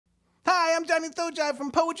Hi, I'm Johnny Thojai from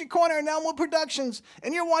Poetry Corner and Elmwood Productions,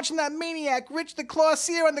 and you're watching that maniac, Rich the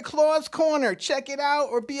Clawseer on the Claw's Corner. Check it out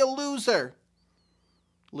or be a loser.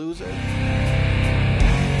 Loser?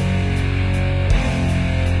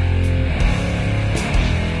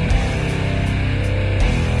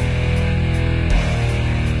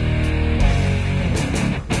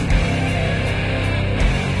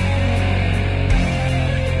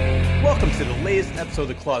 Welcome to the latest episode of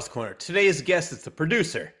the Claw's Corner. Today's guest is the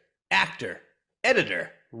producer, actor, editor,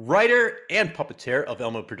 writer, and puppeteer of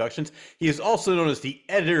Elmwood Productions. He is also known as the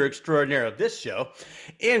editor extraordinaire of this show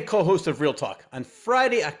and co-host of Real Talk. On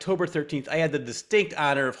Friday, October 13th, I had the distinct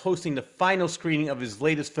honor of hosting the final screening of his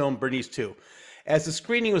latest film, Bernice 2. As the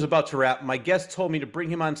screening was about to wrap, my guest told me to bring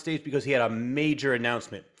him on stage because he had a major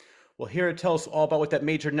announcement. Well, here to tell us all about what that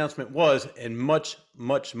major announcement was and much,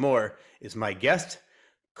 much more is my guest,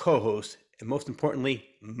 co-host, and most importantly,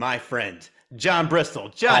 my friend, John Bristol.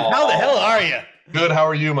 John, how the hell are you? Good. How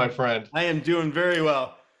are you, my friend? I am doing very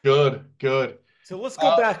well. Good. So let's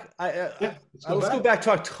go back. Let's go back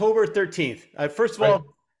to October 13th. First of all,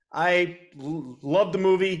 I loved the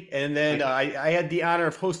movie, and then I had the honor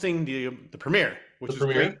of hosting the premiere, which was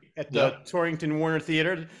great at the Torrington Warner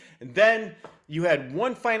Theater. And then you had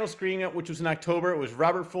one final screening, which was in October. It was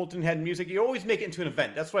Robert Fulton had music. You always make it into an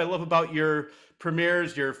event. That's what I love about your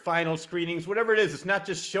premieres, your final screenings, whatever it is. It's not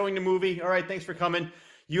just showing the movie. All right, thanks for coming.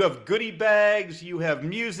 You have goodie bags. You have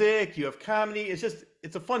music. You have comedy. It's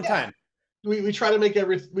a fun time. We try to make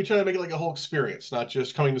it like a whole experience, not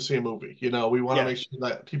just coming to see a movie. You know, we want to make sure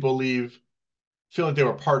that people leave feel like they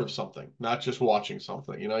were part of something, not just watching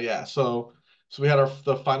something. You know, So we had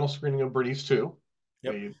the final screening of Bernice 2.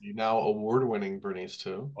 Yep. The now award-winning Bernice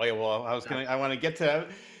 2. Oh yeah, well, I want to get to that.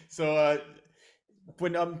 So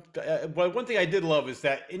one thing I did love is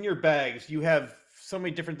that in your bags you have so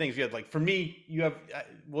many different things. You had, like, for me, you have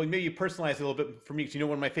maybe you personalize it a little bit for me because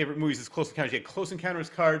one of my favorite movies is Close Encounters. You had Close Encounters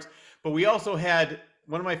cards, but we also had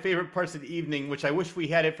one of my favorite parts of the evening, which I wish we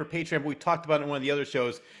had it for Patreon, but we talked about it in one of the other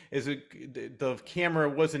shows, is the camera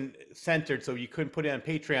wasn't centered, so you couldn't put it on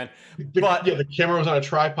Patreon. The camera was on a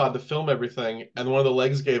tripod to film everything, and one of the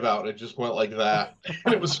legs gave out, and it just went like that.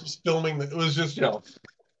 And it was just filming the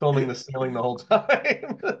ceiling the whole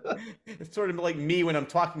time. It's sort of like me when I'm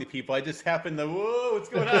talking to people. I just happen to, whoa, what's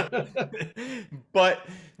going on? But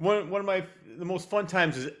one of the most fun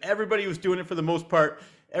times is everybody was doing it for the most part.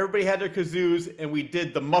 Everybody had their kazoos, and we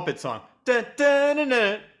did the Muppet song. Dun, dun, dun,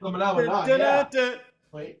 dun, dun, dun, dun.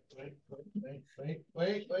 Wait.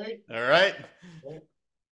 All right.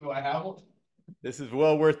 Do I have one? This is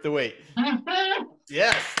well worth the wait.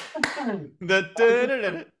 Yes. Dun, dun, dun,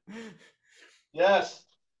 dun. Yes.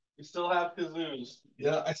 We still have kazoos.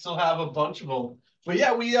 Yeah, I still have a bunch of them. But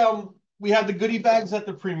yeah, we had the goodie bags at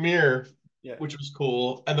the premiere. Yeah. Which was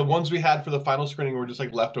cool. And the ones we had for the final screening were just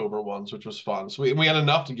like leftover ones, which was fun. So we had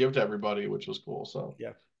enough to give to everybody, which was cool. So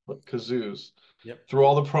yeah, but kazoos. Yep. Through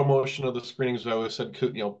all the promotion of the screenings, I always said,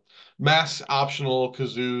 mass optional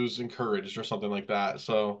kazoos encouraged or something like that.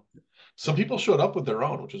 So some people showed up with their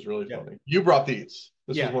own, which is really funny. You brought these.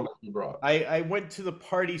 This is one that you brought. I went to the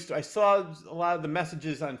party. I saw a lot of the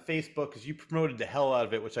messages on Facebook because you promoted the hell out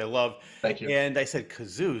of it, which I love. Thank you. And I said,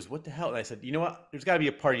 kazoos, what the hell? And I said, you know what? There's got to be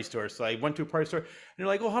a party store. So I went to a party store, and they're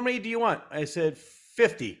like, well, how many do you want? I said,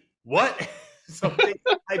 50. What? So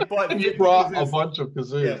I bought. And you brought kazoos. A bunch of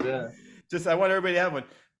kazoos, yeah. I want everybody to have one.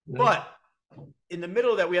 Yeah. But in the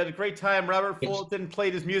middle of that, we had a great time. Robert Fulton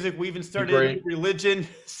played his music. We even started a new religion,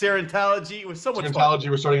 Serentology. It was so much fun. Serentology,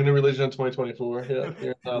 we're starting a new religion in 2024.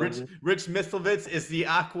 Yeah. Rich Mislovitz is the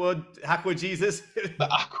Aqua Jesus. The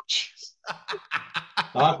Aqua Jesus.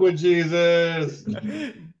 Aqua Jesus.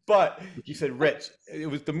 But you said, Rich,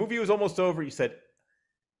 the movie was almost over. You said,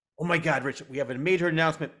 oh my God, Rich, we have a major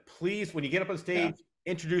announcement. Please, when you get up on stage,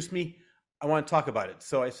 introduce me. I want to talk about it.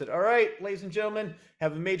 So I said, all right, ladies and gentlemen,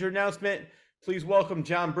 have a major announcement. Please welcome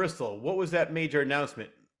John Bristol. What was that major announcement?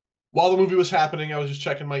 While the movie was happening, I was just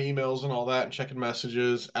checking my emails and all that and checking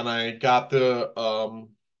messages. And I got the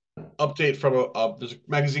update from there's a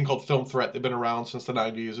magazine called Film Threat. They've been around since the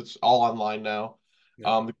 90s. It's all online now.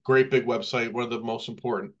 Yeah. The great big website, one of the most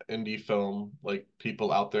important indie film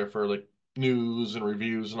people out there for news and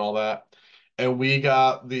reviews and all that. And we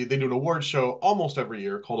got they do an award show almost every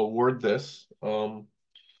year called Award This.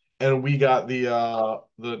 And we got the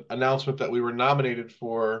announcement that we were nominated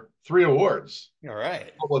for 3 awards. All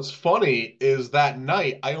right. But what's funny is that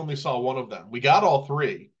night I only saw one of them. We got all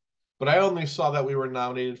 3, but I only saw that we were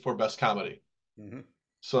nominated for Best Comedy. Mm-hmm.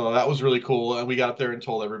 So that was really cool, and we got up there and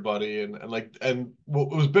told everybody, and it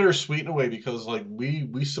was bittersweet in a way because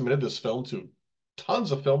we submitted this film to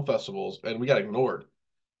tons of film festivals and we got ignored.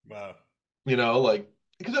 Wow. You know, like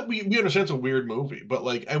because we understand it's a weird movie, but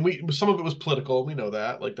like, and we some of it was political. We know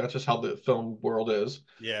that. Like that's just how the film world is.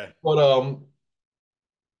 Yeah. But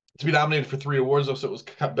to be nominated for three awards, though, so it was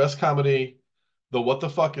best comedy, the What the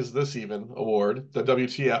Fuck Is This Even award, the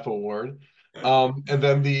WTF award, and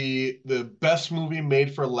then the best movie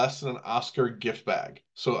made for less than an Oscar gift bag,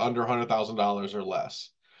 so under $100,000 or less.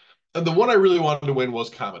 And the one I really wanted to win was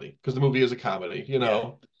comedy because the movie is a comedy. You Yeah.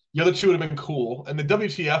 know, the other two would have been cool, and the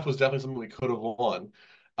WTF was definitely something we could have won.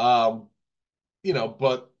 Um, you know,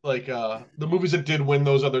 but like the movies that did win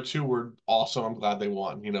those other two were awesome. I'm glad they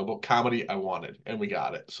won. You know, but comedy I wanted, and we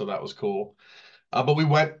got it, so that was cool. But we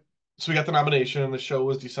went, so we got the nomination. The show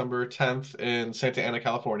was December 10th in Santa Ana,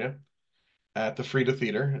 California, at the Frida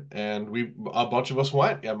Theater, and a bunch of us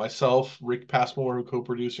went. Yeah, myself, Rick Passmore, who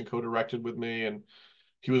co-produced and co-directed with me, and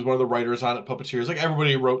he was one of the writers on it, puppeteers. Like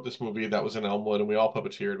everybody wrote this movie that was in Elmwood, and we all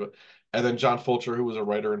puppeteered. But and then John Fulcher, who was a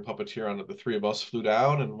writer and puppeteer on it, the three of us flew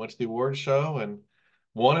down and went to the award show and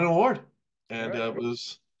won an award. All And right. it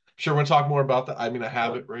was sure we'll talk more about that. I mean, I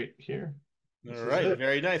have it right here. All This is right. it.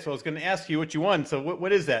 Very nice. Well, I was going to ask you what you won. So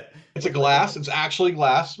what is that? It's a glass. It's actually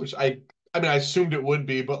glass, which I mean I assumed it would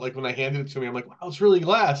be, but like when I handed it to me, I'm like, wow, it's really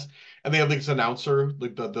glass. And they have like this announcer,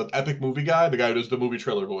 like the epic movie guy, the guy who does the movie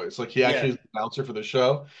trailer voice. Like he Yeah. actually is the announcer for the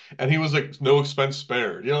show. And he was like, no expense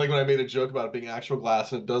spared. You know, like when I made a joke about it being actual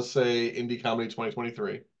glass, and it does say Indie Comedy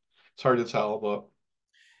 2023. It's hard to tell, but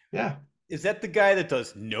yeah. Is that the guy that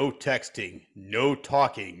does no texting, no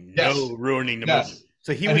talking, Yes. no ruining the movie? Yes.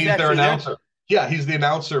 So he And was he's their actually there? announcer. Yeah, he's the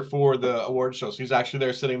announcer for the award show. So he's actually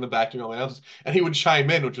there sitting in the back doing all the announcements. And he would chime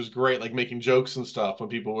in, which was great, like making jokes and stuff when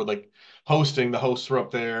people were like hosting, the hosts were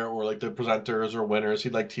up there, or like the presenters or winners.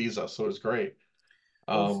 He'd like tease us. So it was great.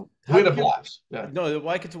 Well, We how had a did you? blast. Yeah. No,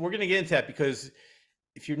 like we're going to get into that because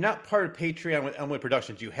if you're not part of Patreon with Elmwood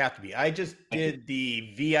Productions, you have to be. I just Thank you. did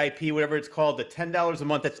the VIP, whatever it's called, the $10 a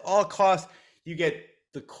month. That's all cost. You get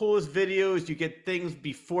the coolest videos. You get things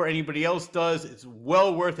before anybody else does. It's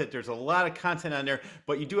well worth it. There's a lot of content on there,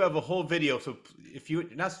 but you do have a whole video. So if you're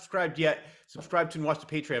not subscribed yet, subscribe to and watch the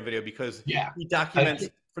Patreon video because Yeah. he Thank documents, you.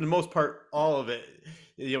 for the most part, all of it.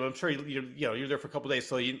 You know, I'm sure you're there for a couple of days,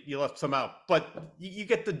 so you left some out, but you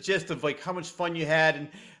get the gist of like how much fun you had and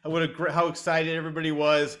how excited everybody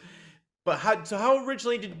was. But how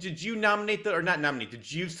originally did you nominate or not nominate?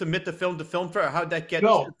 Did you submit the film to Film Fair? Or how did that get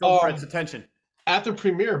No, Film Fair's attention? at the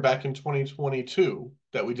premiere back in 2022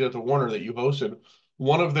 that we did at the Warner that you hosted,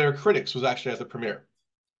 one of their critics was actually at the premiere.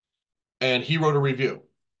 And he wrote a review.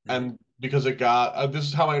 Mhm. And because it got this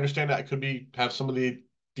is how I understand it. I could be have some of the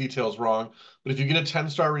details wrong, but if you get a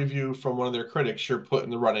 10-star review from one of their critics, you're put in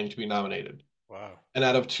the running to be nominated. Wow. And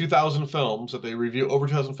out of 2,000 films that they review, over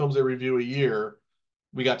 2,000 films they review a year,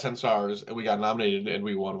 we got 10 stars and we got nominated and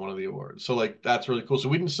we won one of the awards. So like that's really cool. So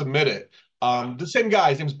we didn't submit it. Wow. The same guy,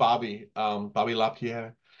 his name's Bobby, Bobby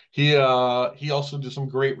LaPierre. He also did some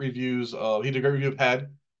great reviews. He did a great review of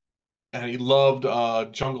Head, and he loved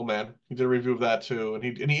Jungle Man. He did a review of that too, and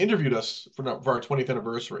he interviewed us for our 20th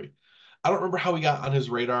anniversary. I don't remember how he got on his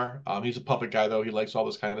radar. He's a puppet guy though. He likes all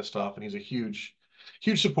this kind of stuff, and he's a huge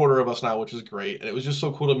supporter of us now, which is great. And it was just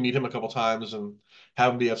so cool to meet him a couple times and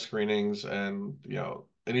have him be at screenings, and you know,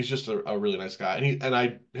 and he's just a really nice guy. And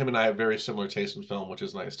him and I have very similar taste in film, which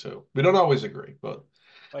is nice too. We don't always agree, but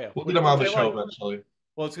Oh yeah. we'll get him Which on the I show like. eventually.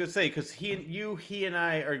 Well, I was gonna say because he and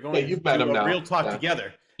I are Yeah, going to you've met do him a now. real talk Yeah,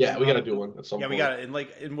 together. yeah, we got to do one at some Yeah, we point. got it.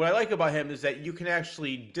 And what I like about him is that you can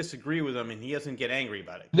actually disagree with him, and he doesn't get angry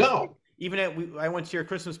about it. Because No, even I went to your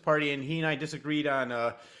Christmas party, and he and I disagreed on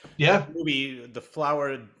yeah, that movie, the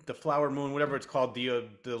Flower Moon, whatever it's called, the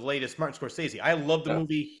latest Martin Scorsese. I loved the yeah,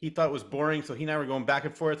 movie. He thought it was boring, so he and I were going back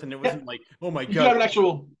and forth, and it yeah. wasn't like, oh my You can have god. an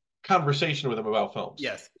actual conversation with him about films.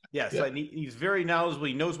 Yes, yes. Yeah. Like, he's very knowledgeable.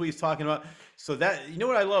 He knows what he's talking about. So that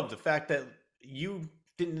what I love the fact that you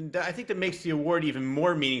didn't. I think that makes the award even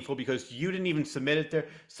more meaningful because you didn't even submit it there.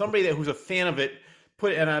 Somebody who's a fan of it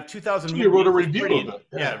put it in a 2000 You wrote a movie. review of it.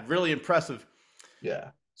 Yeah. Yeah, really impressive.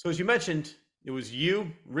 Yeah. So as you mentioned, it was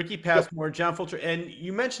you, Ricky Yep. Passmore, John Fulcher, and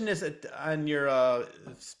you mentioned this on your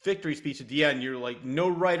victory speech at the end. You're like, no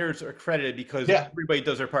writers are credited because Yeah. everybody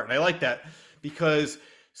does their part, and I like that because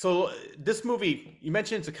this movie you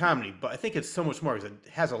mentioned it's a comedy, but I think it's so much more because it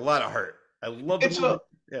has a lot of heart. I love the It's movie. a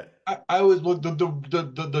Yeah, I always look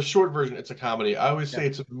the short version, it's a comedy. I always yeah, say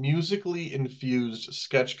it's a musically infused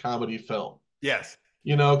sketch comedy film. yes,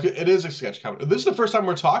 You know, it is a sketch comedy. This is the first time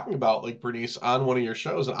we're talking about like Bernice on one of your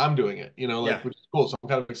shows, and I'm doing it, you know, yeah. like which is cool. So I'm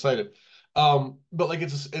kind of excited. But like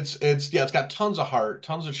it's yeah, it's got tons of heart,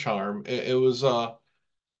 tons of charm. It was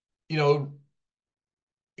you know,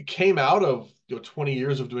 came out of 20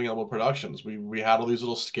 years of doing Elmwood Productions. We had all these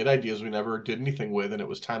little skit ideas we never did anything with, and it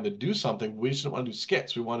was time to do something. We just didn't want to do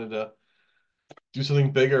skits. We wanted to do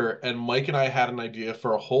something bigger. And Mike and I had an idea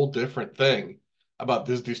for a whole different thing about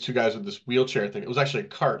these two guys with this wheelchair thing. It was actually a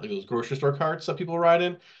cart, like those grocery store carts that people ride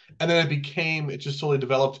in. And then it just totally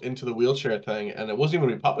developed into the wheelchair thing. And it wasn't even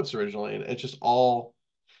gonna be puppets originally. And it all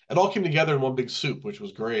came together in one big soup, which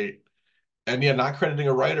was great. And yeah, not crediting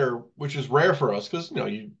a writer, which is rare for us because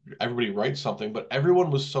everybody writes something, but everyone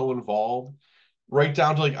was so involved, right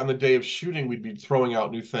down to like on the day of shooting, we'd be throwing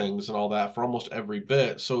out new things and all that for almost every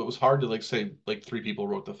bit. So it was hard to like say like three people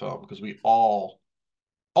wrote the film because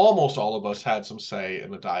almost all of us had some say in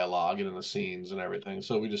the dialogue and in the scenes and everything.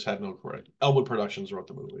 So we just had no correct. Elwood Productions wrote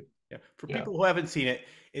the movie. Yeah. For Yeah. people who haven't seen it,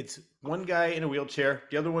 it's one guy in a wheelchair,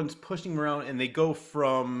 the other one's pushing him around, and they go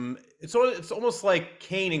from it's almost like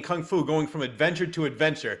Kane and Kung Fu going from adventure to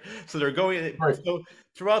adventure. So they're going Right. so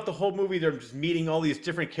throughout the whole movie, they're just meeting all these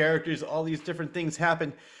different characters, all these different things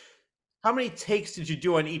happen. How many takes did you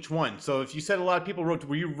do on each one? So if you said a lot of people wrote,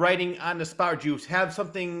 were you writing on the spot? Or do you have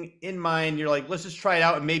something in mind? You're like, let's just try it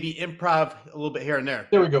out and maybe improv a little bit here and there.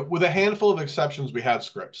 There we go. With a handful of exceptions, we had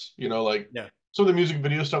scripts. Like Yeah. some of the music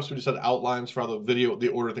video stuff, so we just had outlines for how the video, the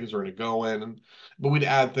order things were going to go in, but we'd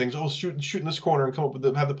add things. Oh, shoot in this corner and come up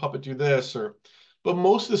with have the puppet do this, but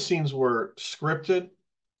most of the scenes were scripted,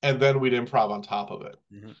 and then we'd improv on top of it.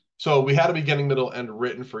 Mm-hmm. So we had a beginning, middle, end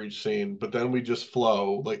written for each scene, but then we just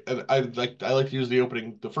flow. Like, and I like to use the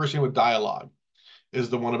opening. The first scene with dialogue is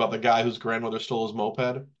the one about the guy whose grandmother stole his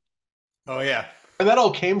moped. Oh yeah. And that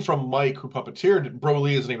all came from Mike, who puppeteered.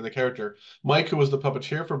 Broly is the name of the character. Mike, who was the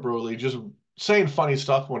puppeteer for Broly, just saying funny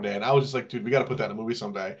stuff one day, and I was just like, dude, we got to put that in a movie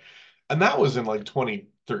someday. And that was in like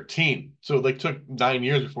 2013, so it like took 9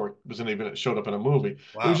 years before it showed up in a movie. It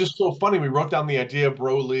was Wow. just so funny. We wrote down the idea of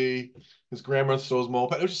Broly, his grandma stole his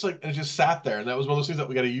moped. It was just like, and it just sat there, and that was one of those things that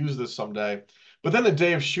we got to use this someday. But then the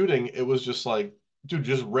day of shooting, it was just like, dude,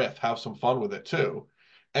 just riff, have some fun with it too.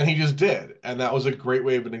 And he just did. And that was a great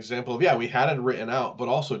way of an example of, yeah, we had it written out, but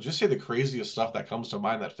also just say the craziest stuff that comes to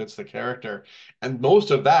mind that fits the character. And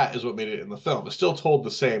most of that is what made it in the film. It still told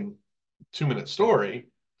the same 2-minute story,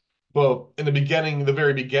 but in the beginning, the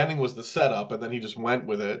very beginning was the setup, and then he just went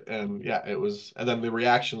with it. And yeah, it was, and then the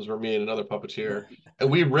reactions were me and another puppeteer. And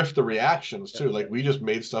we riffed the reactions too. Like we just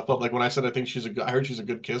made stuff up. Like when I said, I heard she's a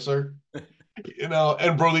good kisser, and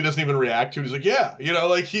Broly doesn't even react to it. He's like, yeah,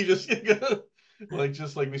 like he just, like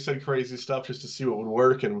just like we said crazy stuff just to see what would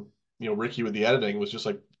work. And Ricky with the editing was just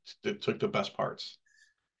like it took the best parts.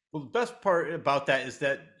 Well, the best part about that is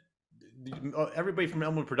that everybody from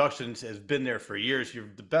Elmwood Productions has been there for years.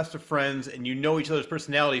 You're the best of friends, and you know each other's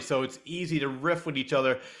personality, so it's easy to riff with each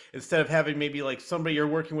other instead of having maybe like somebody you're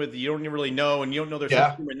working with that you don't really know, and you don't know their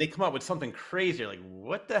sense of humor, and they come up with something crazy. You're like,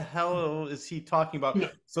 what the hell is he talking about? Yeah.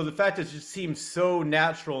 So the fact that it just seems so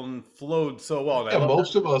natural and flowed so well. And Yeah, I love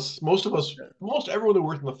most that. of us, most everyone who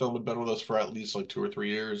worked in the film had been with us for at least like 2 or 3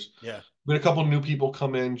 years. Yeah. We had a couple new people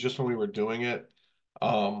come in just when we were doing it.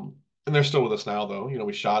 And they're still with us now though.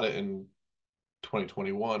 We shot it in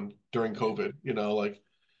 2021 during COVID,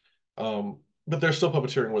 but they're still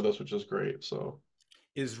puppeteering with us, which is great. So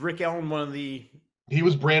Is Rick Allen one of the? he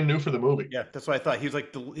was brand new for the movie. Yeah, that's what I thought. He was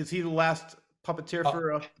like is he the last puppeteer Uh,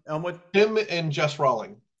 for Elmwood? Him and Jess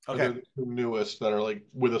Rawling are Okay. the two newest that are like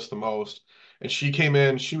with us the most. And she came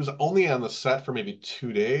in, she was only on the set for maybe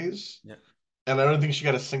 2 days. Yeah. And I don't think she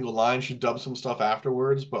got a single line. She dubbed some stuff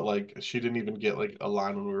afterwards, but like she didn't even get like a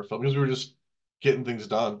line when we were filming because we were just getting things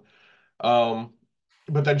done. Um,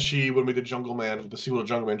 but then when we did Jungle Man, the sequel to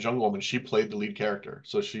Jungle Man, Jungle Woman, she played the lead character.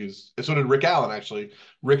 So so did Rick Allen actually.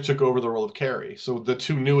 Rick took over the role of Carrie. So the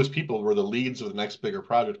two newest people were the leads of the next bigger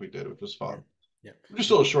project we did, which was fun. Yeah. It was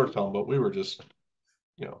still a short film, but we were just,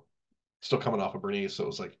 still coming off of Bernice. So it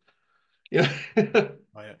was like, yeah.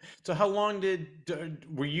 Oh, yeah. So how long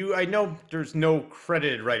were you? I know there's no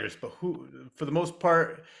credited writers, but who, for the most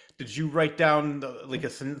part, did you write down like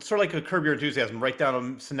sort of like a Curb Your Enthusiasm, write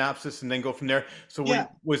down a synopsis and then go from there? So Yeah.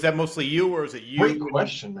 was that mostly you, or is it you? Great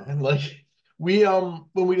question, man. Like when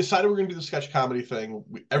we decided we were gonna do the sketch comedy thing,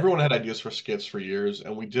 everyone had ideas for skits for years,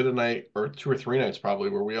 and we did a night or 2 or 3 nights probably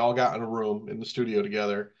where we all got in a room in the studio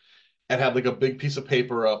together and had like a big piece of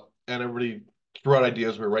paper up, and everybody threw out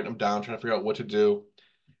ideas. We were writing them down, trying to figure out what to do.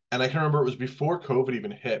 And I can remember it was before COVID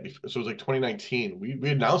even hit, so it was like 2019. We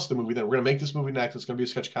announced the movie then we're gonna make this movie next. It's gonna be a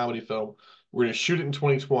sketch comedy film. We're gonna shoot it in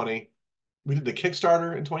 2020. We did the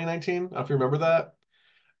Kickstarter in 2019. I don't know if you remember that.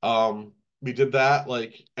 We did that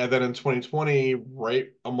and then in 2020, right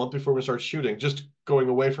a month before we started shooting, just going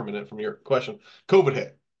away for a minute from your question, COVID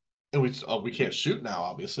hit. and we can't shoot now,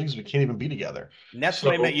 obviously, because we can't even be together. And that's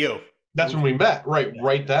when I met So you. that's when we met, Yeah.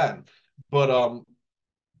 right then. But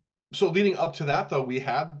so leading up to that, though, we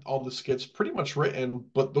had all the skits pretty much written.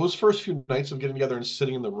 But those first few nights of getting together and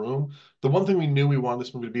sitting in the room, the one thing we knew we wanted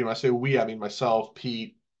this movie to be, and I say we, I mean myself,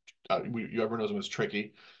 Pete, everyone knows him as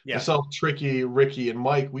Tricky, Yeah. myself, Tricky, Ricky, and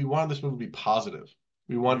Mike. We wanted this movie to be positive.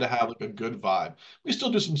 We wanted to have like a good vibe. We still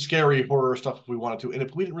do some scary horror stuff if we wanted to, and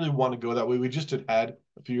if we didn't really want to go that way, we just did Head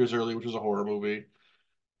a few years earlier, which was a horror movie.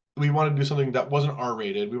 We wanted to do something that wasn't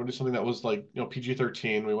R-rated. We wanted to do something that was like,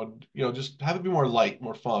 PG-13. We wanted, just have it be more light,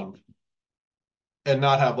 more fun, and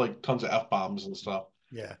not have like tons of F-bombs and stuff.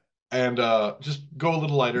 Yeah. And just go a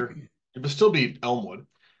little lighter, but still be Elmwood.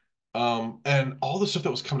 And all the stuff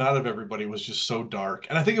that was coming out of everybody was just so dark.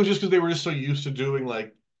 And I think it was just because they were just so used to doing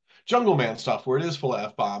like Jungle Man stuff where it is full of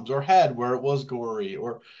F-bombs, or Head where it was gory,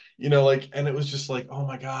 or like, and it was just like, oh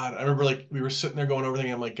my God. I remember like we were sitting there going over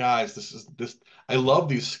everything. I'm like, guys, this I love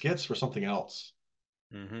these skits for something else.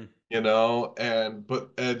 Hmm. And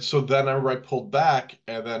so then I remember I pulled back,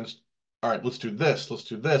 and then, all right, let's do this.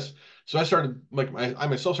 So I started like I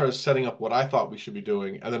myself started setting up what I thought we should be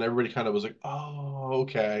doing, and then everybody kind of was like, oh,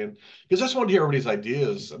 okay. And because I just wanted to hear everybody's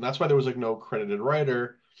ideas, and that's why there was like no credited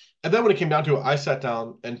writer. And then when it came down to it, I sat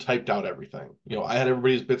down and typed out everything. I had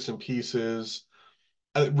everybody's bits and pieces.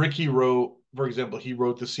 Ricky wrote, for example, he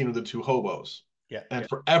wrote the scene of the two hobos. Yeah. And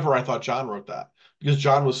forever I thought John wrote that because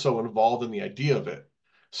John was so involved in the idea of it.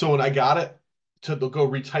 So when I got it to go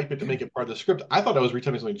retype it to make it part of the script, I thought I was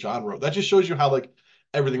retyping something John wrote. That just shows you how like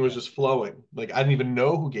everything was just flowing. Like I didn't even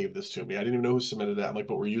know who gave this to me. I didn't even know who submitted that. I'm like,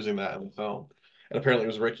 but we're using that in the film. And apparently it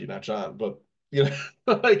was Ricky, not John. But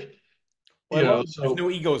like, Well, I love there's so no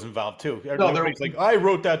egos involved too. no, there Nobody's like, I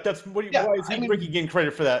wrote that. That's what? yeah, Why is I he Ricky mean getting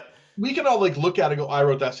credit for that? we can all like look at it and go, I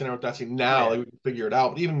wrote that scene, I wrote that scene now, Yeah. like we can figure it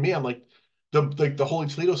out. But even me, I'm like the Holy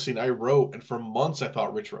Toledo scene I wrote, and for months I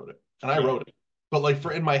thought Rich wrote it. And I Yeah. wrote it. But like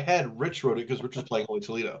for in my head, Rich wrote it because Rich was playing Holy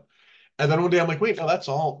Toledo. And then one day I'm like, wait, no, that's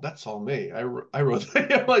all me. I wrote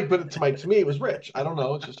that. I'm like, but to me it was Rich. I don't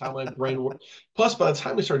know. It's just how my brain works. Plus, by the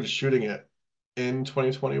time we started shooting it in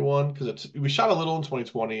 2021, because we shot a little in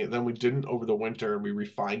 2020, and then we didn't over the winter, and we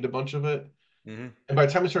refined a bunch of it. Hmm. And by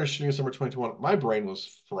the time we started shooting in summer 2021, my brain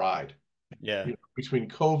was fried. Yeah. Between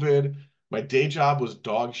COVID, my day job was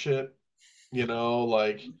dog shit,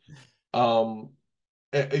 like um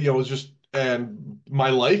it was just, and my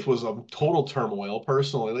life was a total turmoil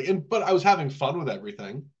personally. Like, but I was having fun with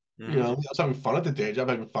everything. Hmm. I was having fun at the day job,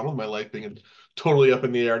 having fun with my life being totally up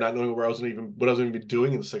in the air, not knowing what I was going to be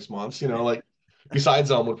doing in 6 months, like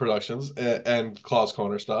besides Elmwood Productions and Claw's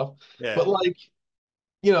Corner stuff. Yeah. But like,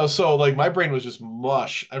 so like my brain was just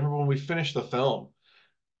mush. I remember when we finished the film,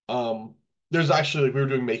 um, there's actually like we were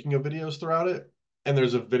doing making of videos throughout it, and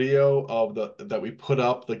there's a video of the that we put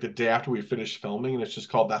up like the day after we finished filming, and it's just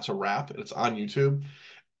called "That's a Wrap," and it's on YouTube,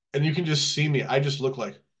 and you can just see me. I just look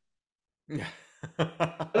like, Yeah. and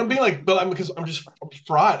I'm being like, but I'm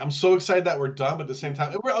fried. I'm so excited that we're done, but at the same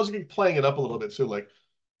time, I was playing it up a little bit too, like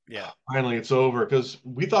Yeah. finally it's over because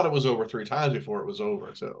we thought it was over 3 times before it was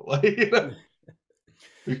over. So like,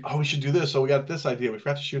 we should do this. So we got this idea. We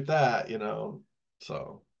forgot to shoot that.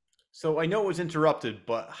 So. So I know it was interrupted,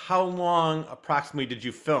 but how long approximately did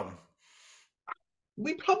you film?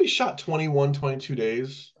 We probably shot 21, 22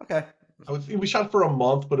 days. Okay. We shot for a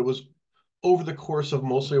month, but it was mostly over the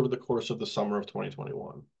course of the summer of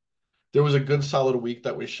 2021. There was a good solid week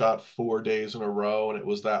that we shot 4 days in a row, and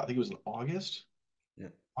I think it was in August. Yeah.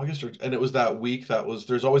 And it was that week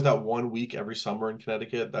there's always that one week every summer in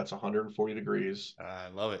Connecticut that's 140 degrees I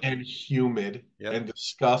love it. and humid Yep. and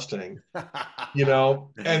disgusting,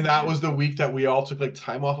 and that was the week that we all took like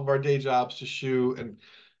time off of our day jobs to shoot, and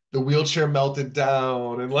the wheelchair melted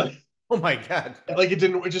down, and like Oh my God.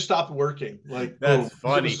 it just stopped working. Like, boom. That's It was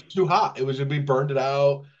funny. too hot. We burned it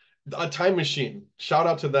out. A time machine. Shout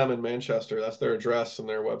out to them in Manchester. That's their address and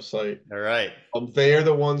their website. All right. They are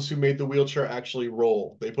the ones who made the wheelchair actually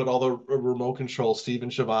roll. They put all the remote control. Steve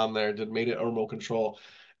and Siobhan there made it a remote control.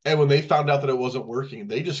 And when they found out that it wasn't working,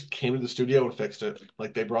 they just came to the studio and fixed it.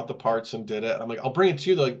 Like they brought the parts and did it. I'm like, I'll bring it to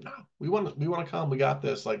you. They're like, no, we want to come. We got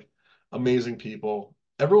this. Like amazing people.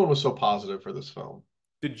 Everyone was so positive for this film.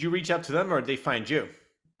 Did you reach out to them or did they find you?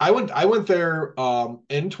 I went there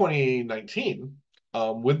in 2019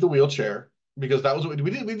 with the wheelchair because that was what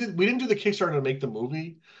we didn't do the Kickstarter to make the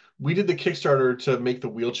movie. We did the Kickstarter to make the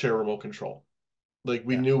wheelchair remote control. Like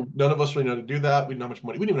we Yeah. knew none of us really know how to do that. We didn't know how much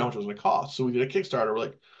money. We didn't even know how much it was going to cost. So we did a Kickstarter. We're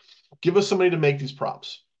like, give us somebody to make these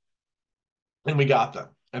props, and we got them.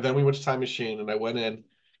 And then we went to Time Machine, and I went in.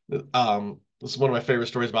 This is one of my favorite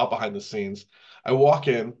stories about behind the scenes. I walk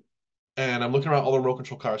in, and I'm looking around all the remote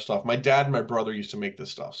control car stuff. My dad and my brother used to make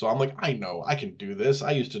this stuff. So I'm like, I know I can do this.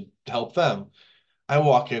 I used to help them. I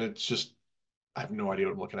walk in, it's just, I have no idea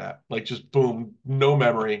what I'm looking at. Like, just boom, no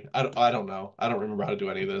memory. I don't know. I don't remember how to do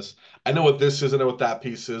any of this. I know what this is, I know what that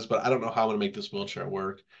piece is, but I don't know how I'm going to make this wheelchair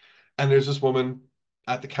work. And there's this woman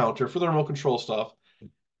at the counter for the remote control stuff.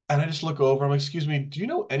 And I just look over, I'm like, excuse me, do you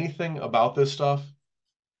know anything about this stuff?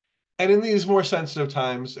 And in these more sensitive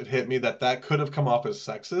times, it hit me that that could have come off as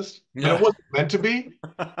sexist, but it Yeah. wasn't meant to be.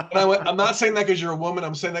 And I went, I'm not saying that because you're a woman.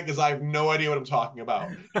 I'm saying that because I have no idea what I'm talking about.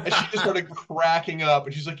 And she just started cracking up.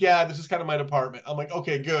 And she's like, yeah, this is kind of my department. I'm like,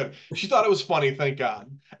 okay, good. She thought it was funny, thank God.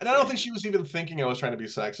 And I don't think she was even thinking I was trying to be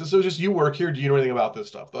sexist. It was just, you work here. Do you know anything about this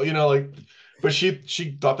stuff, though? Like, but she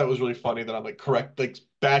thought that was really funny that I'm like, correct, like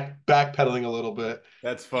backpedaling a little bit.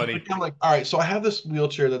 That's But funny. I'm like, all right, so I have this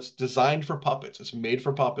wheelchair that's designed for puppets. It's made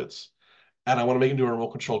for puppets. And I want to make it into a remote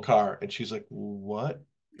control car. And she's like, what?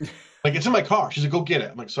 Like, it's in my car. She's like, go get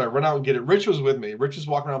it. I'm like, sorry, run out and get it. Rich was with me. Rich is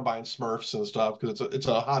walking around buying Smurfs and stuff because it's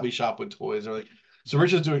a hobby shop with toys. They're like, so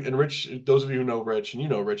Rich is doing, and Rich, those of you who know Rich, and you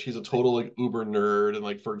know Rich, he's a total like Uber nerd and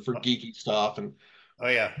like for geeky stuff. And Oh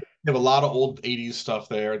yeah. they have a lot of old 80s stuff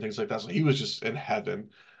there and things like that. So he was just in heaven.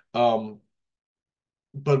 Um,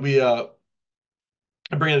 but I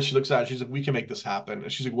bring it in, she looks at it, she's like, we can make this happen.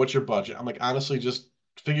 And she's like, what's your budget? I'm like, honestly, just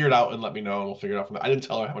figure it out and let me know, and we'll figure it out from there. I didn't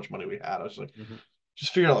tell her how much money we had. I was like, Mhm.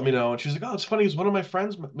 just figure it out, let me know. And she's like, oh, it's funny because one of my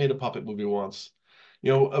friends made a puppet movie once.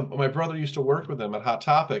 My brother used to work with them at Hot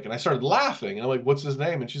Topic, and I started laughing. And I'm like, what's his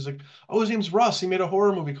name? And she's like, oh, his name's Russ. He made a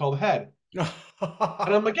horror movie called Head. And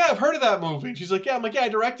I'm like, yeah, I've heard of that movie. And she's like, yeah. I'm like, yeah, I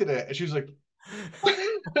directed it. And she was like,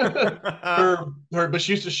 but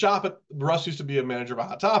she used to shop at Russ used to be a manager of a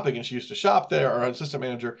Hot Topic, and she used to shop there, or an assistant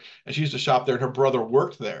manager, and she used to shop there, and her brother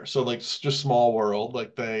worked there. So like, just small world,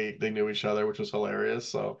 like they knew each other, which was hilarious.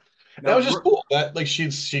 So that Now, was just cool. That like she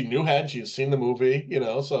knew Head, she had seen the movie,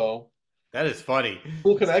 so that is funny.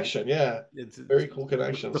 cool connection. Yeah, It's very cool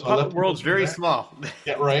connection. the So I puppet left people world's to very that. small.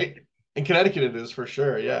 Yeah, right. In Connecticut, it is for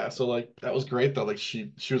sure. Yeah. So like that was great though. Like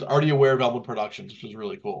she was already aware of Elmwood Productions, which was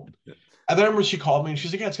really cool. And then I remember she called me and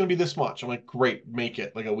she's like, yeah, it's gonna be this much. I'm like, great, make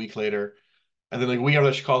it like a week later. And then like a week after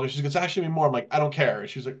that, she called me. She's like, it's actually gonna be more. I'm like, I don't care. And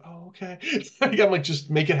she's like, oh, okay. I'm like, just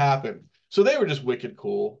make it happen. So they were just wicked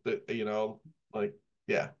cool. That like,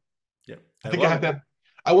 yeah. Yeah, I I think I love have it. that.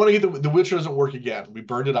 I want to get the Witcher doesn't work again. We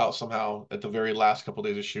burned it out somehow at the very last couple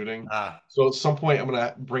days of shooting. Ah, So at some point, I'm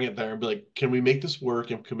gonna bring it there and be like, can we make this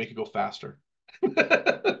work and can we make it go faster?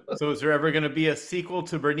 so is there ever going to be a sequel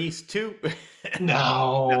to Bernice 2?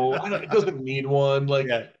 No. No, it doesn't need one. Like,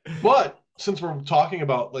 Yeah. but since we're talking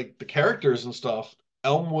about like the characters and stuff,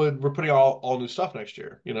 Elmwood, we're putting all new stuff next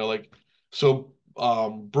year. So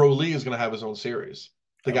Broly is gonna have his own series.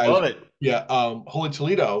 The I guy who's love it. yeah, Holy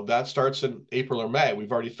Toledo, that starts in April or May.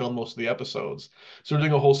 We've already filmed most of the episodes. So we're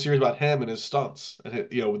doing a whole series about him and his stunts and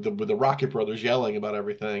with the Rocket Brothers yelling about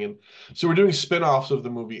everything. And so we're doing spin-offs of the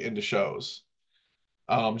movie into shows.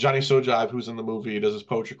 Johnny Sojive, who's in the movie, does his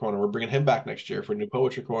poetry corner. We're bringing him back next year for new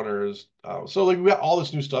poetry corners. So like we got all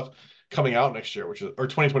this new stuff coming out next year, which is or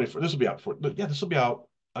 2024. This will be out for yeah, this will be out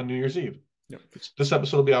on New Year's Eve. Yep. This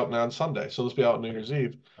episode will be out now on Sunday, so this will be out on New Year's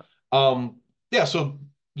Eve. Yeah, so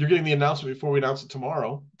you're getting the announcement before we announce it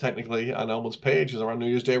tomorrow. Technically, on Elmwood's page, because around New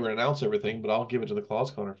Year's Day we're gonna announce everything, but I'll give it to the Claus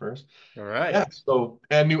Corner first. All right. Yeah, so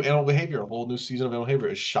and new Animal Behavior, a whole new season of Animal Behavior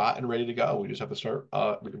is shot and ready to go. We just have to start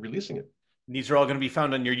releasing it. These are all going to be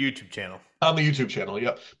found on your YouTube channel. On the YouTube channel,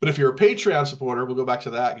 yep. But if you're a Patreon supporter, we'll go back to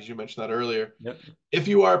that because you mentioned that earlier. Yep. If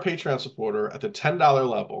you are a Patreon supporter at the $10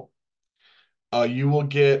 level, you will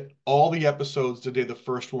get all the episodes the day the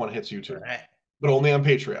first one hits All YouTube, right. but only on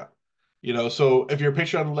Patreon. So if you're a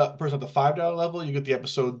Patreon person at the $5 level, you get the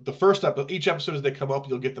episode, the first episode, each episode as they come up,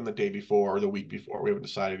 you'll get them the day before or the week before. We haven't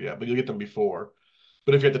decided yet, but you'll get them before.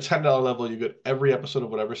 But if you're at the $10 level, you get every episode of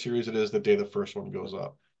whatever series it is the day the first one goes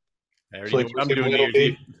up. I already So know like for what I'm example, doing New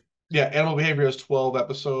Year's Eve. yeah, Animal Behavior has 12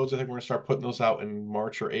 episodes. I think we're gonna start putting those out in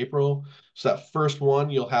March or April. So that first one,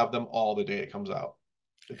 you'll have them all the day it comes out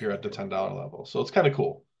if you're at the $10 level. So it's kind of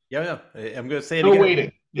cool. Yeah, I'm going to say it No again.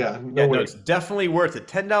 waiting. Yeah, no Yeah, no, waiting. it's definitely worth it.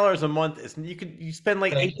 $10 a month is you spend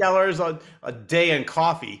like $8 on a day on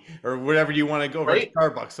coffee or whatever you want to go for Right?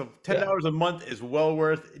 Starbucks. So Yeah. $10 a month is well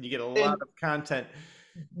worth, and you get a lot And of content.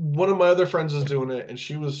 one of my other friends is doing it, and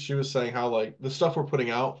she was saying how like the stuff we're putting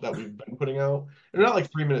out that we've been putting out, they're not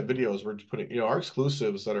like 3-minute videos. We're just putting, our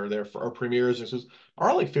exclusives that are there for our premieres and exclusives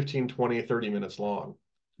are like 15, 20, 30 minutes long.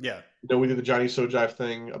 Yeah, We did the Johnny Sojive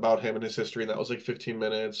thing about him and his history, and that was like 15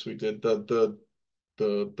 minutes. We did the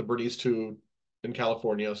Bernice 2 in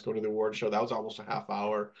California. Let's go to the award show. That was almost a half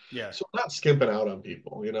hour. Yeah. So we're not skimping out on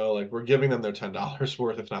people, like we're giving them their $10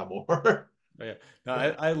 worth, if not more. Yeah. No,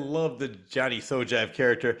 Yeah. I love the Johnny Sojav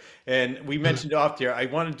character. And we mentioned off here, I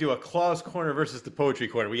want to do a Claus corner versus the poetry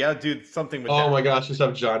corner. We got to do something with Oh that. my gosh, just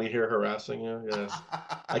have Johnny here harassing you. Yes,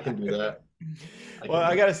 I can do that. I Well,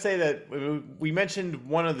 can I do got that. to say that we mentioned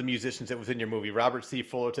one of the musicians that was in your movie, Robert C.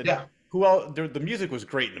 Fullerton. Yeah, Who else? The music was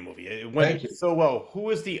great in the movie. It went thank you. so well. Who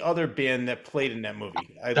was the other band that played in that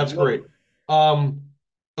movie? I That's love. great. Um,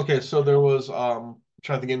 okay, so there was trying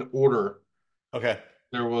to think in order. Okay.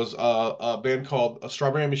 There was a band called a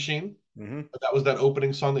Strawberry Machine. Hmm. That was that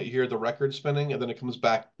opening song that you hear the record spinning, and then it comes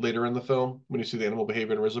back later in the film when you see the animal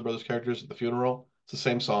behavior and Rizzo Brothers characters at the funeral. It's the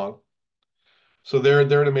same song. So they're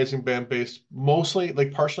an amazing band based mostly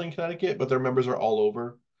like partially in Connecticut, but their members are all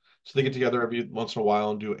over. So they get together every once in a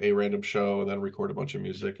while and do a random show and then record a bunch of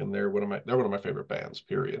music. And they're one of my favorite bands,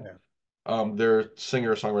 period. Yeah. Their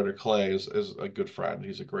singer songwriter Clay is a good friend.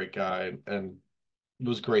 He's a great guy, and it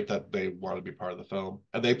was great that they wanted to be part of the film.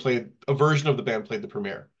 And they played a version of the band played the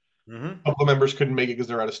premiere. Hmm. A couple of members couldn't make it because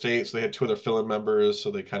they're out of state, so they had two other fill-in members. So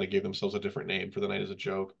they kind of gave themselves a different name for the night as a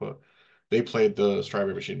joke. But they played the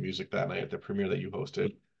Strawberry Machine music that night at the premiere that you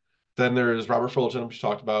hosted. Then there's Robert Fullerton, which you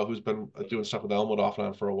talked about, who's been doing stuff with Elmwood off and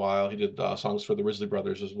on for a while. He did songs for the Risley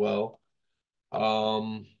Brothers as well.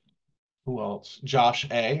 Um, who else? Josh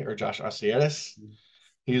A. or Josh Asieres.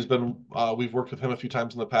 He's been we've worked with him a few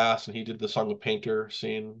times in the past, and he did the song "The Painter"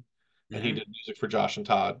 scene, and he Hmm. did music for Josh and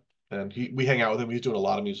Todd. And we hang out with him. He's doing a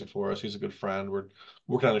lot of music for us. He's a good friend. We're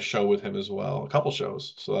working on a show with him as well, a couple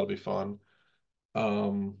shows, so that'll be fun.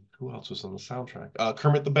 Who else was on the soundtrack?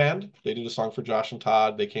 Kermit the Band. They did a song for Josh and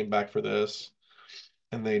Todd. They came back for this,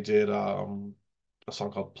 and they did a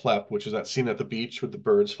song called "Plep," which is that scene at the beach with the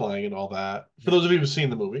birds flying and all that. For Yeah. those of you who've seen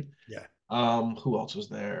the movie. Yeah. Who else was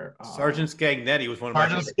there? Sergeant Scagnetti was one of my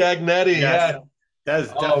Sergeant favorite. Scagnetti, Yes, yeah. that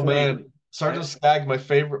is Oh definitely. man, Sergeant Skag, my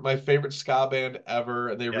favorite ska band ever,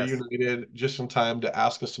 and they Yes. reunited just in time to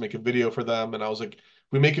ask us to make a video for them. And I was like,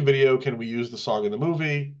 "We make a video, can we use the song in the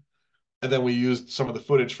movie?" And then we used some of the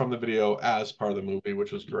footage from the video as part of the movie,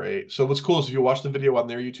 which was great. So what's cool is if you watch the video on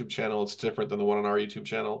their YouTube channel, it's different than the one on our YouTube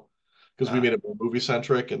channel because we Uh, made it more movie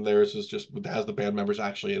centric, and theirs is just has the band members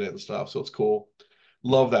actually in it and stuff. So it's cool.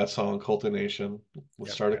 Love that song, Cult of Nation. Let's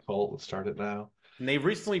yep. start a cult. Let's start it now. And they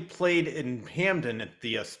recently played in Hamden at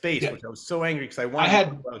the Space, Yeah, which I was so angry because I I wanted to go,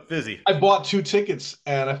 had but I was busy. I bought two tickets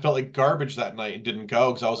and I felt like garbage that night and didn't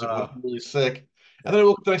go because I was like, Uh, "What if I'm really sick?" And then I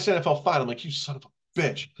woke up the next day and I felt fine. I'm like, "You son of a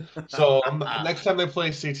bitch." So next time they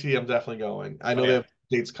play CT, I'm definitely going. I oh know they yeah. have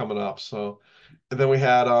dates coming up. So, and then we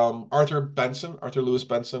had Arthur Lewis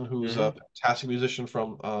Benson, who's a Hmm. fantastic musician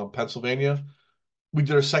from Pennsylvania. We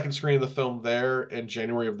did our second screening of the film there in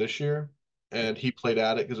January of this year, and he played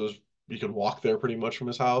at it because it was you could walk there pretty much from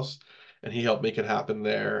his house, and he helped make it happen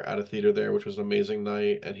there at a theater there, which was an amazing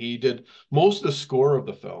night. And he did most of the score of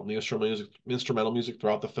the film, the instrumental music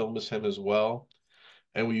throughout the film is him as well.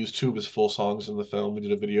 And we used two of his full songs in the film. We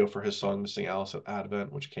did a video for his song "Missing Alice at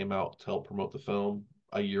Advent," which came out to help promote the film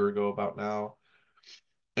a year ago about now.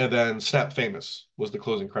 And then "Snap Famous" was the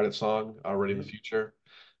closing credit song, already in the future.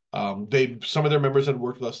 They some of their members had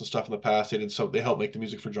worked with us and stuff in the past. They helped make the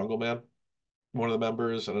music for Jungle Man, one of the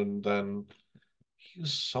members, and then he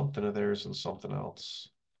was something of theirs and something else.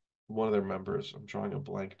 One of their members. I'm drawing a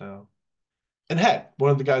blank now. And Head,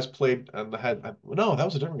 one of the guys played on the Head. No, that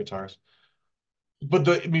was a different guitarist. But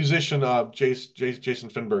the musician, Jason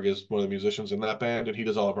Finberg, is one of the musicians in that band, and he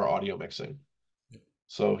does all of our audio mixing.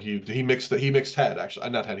 So he mixed Head actually,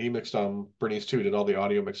 not Head. He mixed Bernie's too. Did all the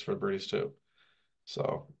audio mix for Bernie's too.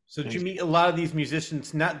 So So and did you he's meet a lot of these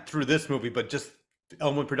musicians not through this movie, but just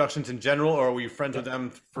Elmwood Productions in general, or were you friends with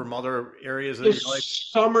them from other areas of your life?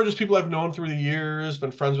 Some are just people I've known through the years,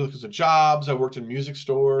 been friends with because of jobs. I worked in music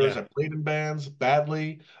stores. Yeah. I played in bands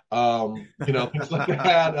badly, things like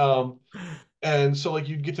that. And so like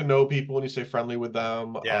you'd get to know people and you stay friendly with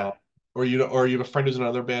them, Yeah. or you have a friend who's in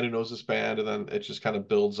another band who knows this band, and then it just kind of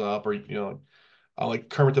builds up. Or like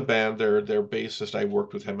Kermit the Band, their bassist, I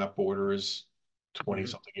worked with him at Borders 20 Hmm.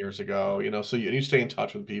 something years ago. So you stay in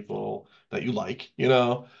touch with people that you like.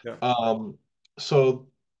 Yeah. So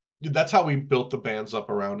that's how we built the bands up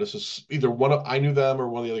around us. Is either I knew them or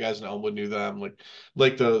one of the other guys in Elmwood knew them.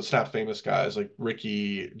 Like the Snap Famous guys, like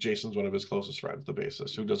Ricky, Jason's one of his closest friends, the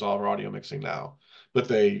bassist, who does all of our audio mixing now. But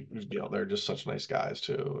they're just such nice guys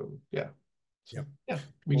too. And yeah. So Yep. yeah,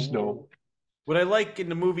 we just Well, know. what I like in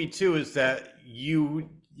the movie too is that you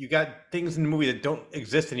got things in the movie that don't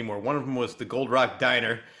exist anymore. One of them was the Gold Rock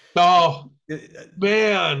Diner, Oh Uh,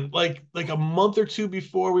 man, like a month or two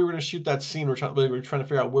before we were gonna shoot that scene, we were trying to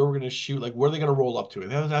figure out where we're gonna shoot, like where are they gonna roll up to?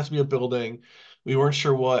 It has to be a building. We weren't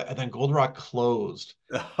sure what, and then Gold Rock closed.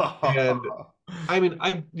 And I mean,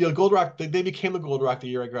 Gold Rock, they became the Gold Rock the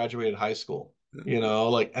year I graduated high school.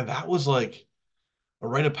 Like, and that was like a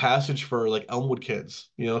rite of passage for like Elmwood kids,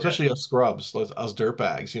 Yeah. especially us scrubs, like us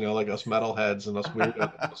dirtbags, like us metalheads and us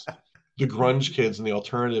weirdos, the grunge kids and the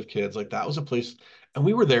alternative kids. Like that was a place, and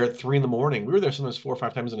we were there at 3 in the morning. We were there sometimes 4 or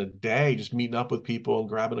 5 times in a day, just meeting up with people and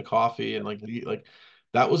grabbing a coffee and like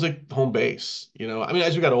that was like home base. I mean,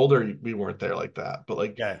 as we got older, we weren't there like that, but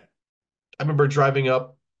like Yeah. I remember driving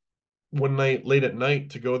up one night late at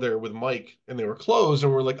night to go there with Mike, and they were closed,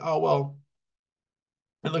 and we're like, oh well.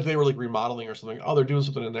 And like they were like remodeling or something. Oh, they're doing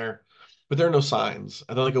something in there, but there are no signs.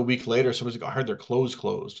 And then like a week later, somebody's like, "I heard their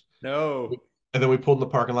closed." No. And then we pulled in the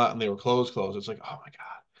parking lot and they were closed. It's like, oh my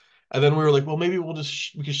God. And then we were like, well, maybe we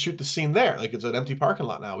can shoot the scene there. Like it's an empty parking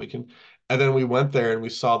lot now. We can. And then we went there and we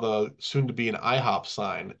saw the soon to be an IHOP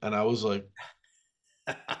sign, and I was like,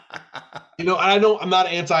 I know I'm not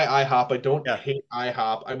anti-IHOP. I don't Yeah. hate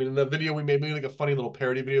IHOP. I mean, in the video we made like a funny little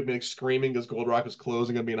parody video of me like screaming because Gold Rock was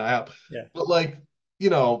closing and being IHOP. Yeah. But like,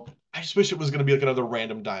 I just wish it was going to be like another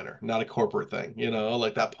random diner, not a corporate thing,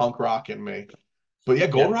 like that punk rock in me. But yeah,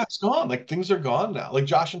 Gold Yeah. Rock's gone. Like things are gone now. Like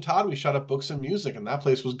Josh and Todd, we shot up Books and Music, and that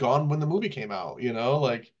place was gone when the movie came out,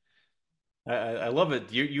 like I love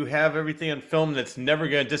it. You have everything on film that's never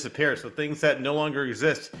going to disappear. So things that no longer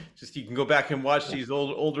exist, just you can go back and watch these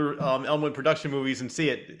older Elmwood production movies and see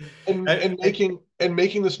it. and I, and making and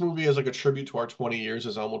making this movie as like a tribute to our 20 years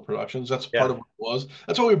as Elmwood Productions. That's part yeah. of what it was.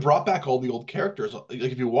 That's why we brought back all the old characters. Like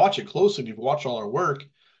if you watch it closely, and you've watched all our work,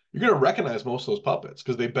 you're gonna recognize most of those puppets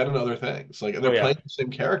because they've been in other things. Like and Oh they're yeah. playing the same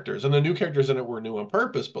characters, and the new characters in it were new on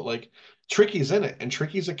purpose. But like Tricky's in it, and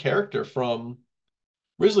Tricky's a character from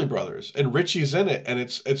Risley Brothers, and Richie's in it, and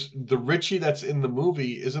it's the Richie that's in the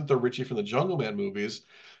movie isn't the Richie from the Jungle Man movies,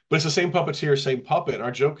 but it's the same puppeteer, same puppet. And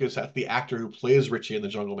our joke is that the actor who plays Richie in the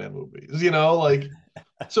Jungle Man movies, like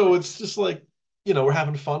so it's just like we're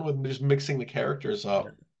having fun with just mixing the characters up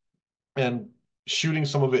and shooting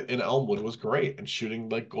some of it in Elmwood was great, and shooting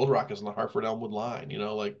like Gold Rock is in the Hartford Elmwood line,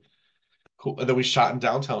 like cool. And then we shot in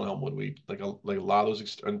downtown Elmwood. We like a lot of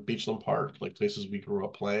those and Beachland Park, like places we grew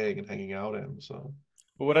up playing and hanging out in. So.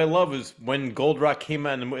 But what I love is when Gold Rock came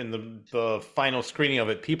out in the final screening of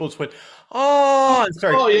it, people just went, "Oh!" and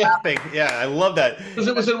started Oh yeah, clapping. Yeah, I love that. because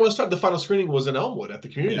it was in West Side. The final screening was in Elmwood at the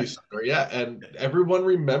community Yeah. center. Yeah, and everyone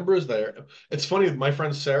remembers there. It's funny. My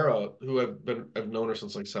friend Sarah, who I've known her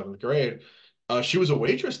since like seventh grade, she was a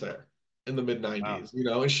waitress there in the mid Wow. '90s.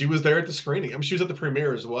 And she was there at the screening. I mean, she was at the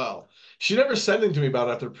premiere as well. She never said anything to me about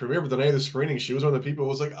it after the premiere, but the night of the screening, she was one of the people who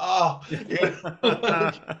was like, "Oh,"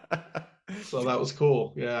 like, so that was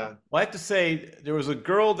cool. Yeah. Well, I have to say, there was a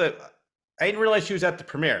girl that I didn't realize she was at the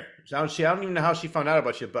premiere. I don't even know how she found out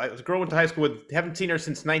about you, but it was a girl I went to high school with. Haven't seen her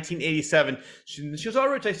since 1987. She was, "Oh,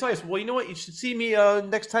 Rich, I saw you." I said, "Well, you know what? You should see me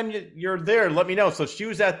next time you're there. Let me know." So she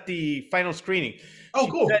was at the final screening. Oh,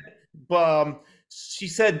 She cool. said, she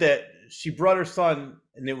said that she brought her son,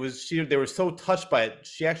 and they were so touched by it,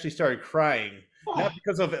 she actually started crying. Not Oh,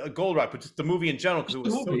 because of Gold Rock, but just the movie in general, because just it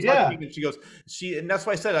the was so movie. Yeah. touching. And and that's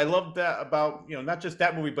why I said I love that about not just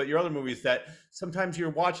that movie, but your other movies. That sometimes you're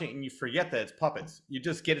watching and you forget that it's puppets. You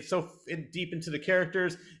just get it so deep into the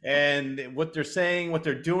characters and what they're saying, what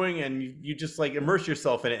they're doing, and you just like immerse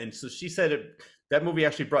yourself in it. And so she said that movie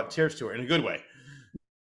actually brought tears to her in a good way.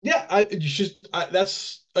 Yeah,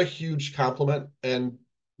 that's a huge compliment, and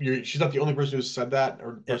she's not the only person who's said that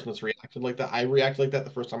or Yeah, person that's reacted like that. I reacted like that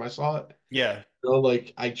the first time I saw it. yeah,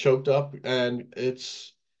 Like I choked up, and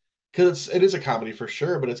it's because it is a comedy for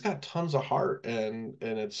sure, but it's got tons of heart, and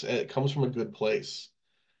it comes from a good place.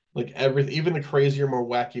 Like everything, even the crazier, more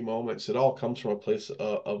wacky moments, it all comes from a place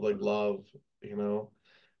of like love, you know.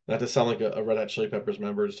 Not to sound like a Red Hot Chili Peppers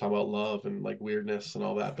member, just talking about love and like weirdness and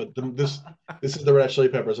all that. But this is the Red Hot Chili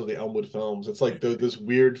Peppers of the Elmwood films. It's like this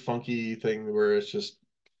weird, funky thing where it's just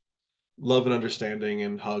love and understanding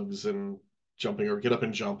and hugs and jumping or get up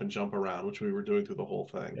and jump around, which we were doing through the whole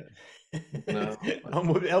thing. Like,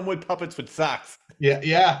 Elmwood puppets with socks. yeah,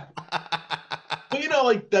 yeah. But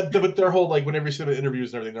like that, but their whole like whenever you see them in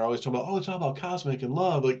interviews and everything, they're always talking about, oh, it's all about cosmic and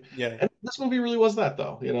love. Like, Yeah, and this movie really was that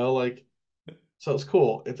though, like. So it's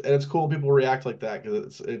cool. It's cool when people react like that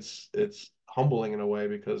because it's humbling in a way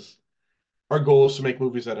because our goal is to make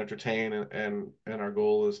movies that entertain and our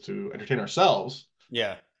goal is to entertain ourselves.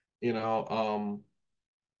 yeah, You know,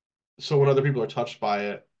 so when other people are touched by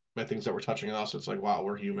it, by things that we're touching us, it's like, wow,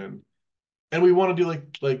 we're human, and we want to do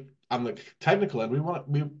like on the technical end,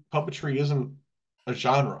 we puppetry isn't. a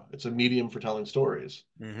genre. It's a medium for telling stories.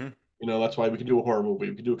 Hmm. That's why we can do a horror movie,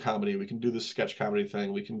 we can do a comedy, we can do this sketch comedy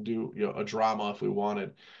thing, we can do, a drama if we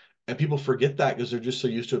wanted. And people forget that because they're just so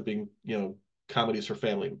used to it being, comedies for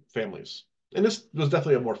families. And this was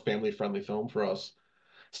definitely a more family friendly film for us.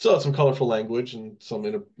 Still had some colorful language and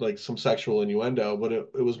like some sexual innuendo, but it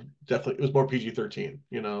was definitely it was more PG-13.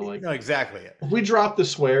 Like No, exactly. if we drop the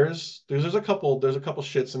swears, there's a couple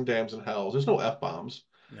shits and dams and hells. There's no F bombs.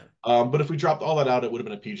 No. But if we dropped all that out, it would have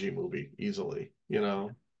been a PG movie easily.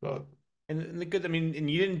 But And the good, I mean, and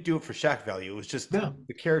you didn't do it for shock value. It was just yeah,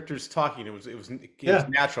 the characters talking. It was yeah,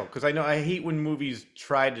 natural. Because I hate when movies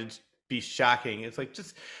try to be shocking. It's like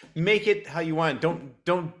just make it how you want.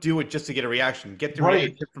 Don't do it just to get a reaction. Get the right.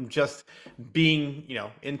 reaction from just being,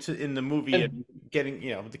 in the movie And and getting,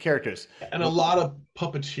 the characters. and a lot of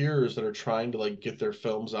puppeteers that are trying to like get their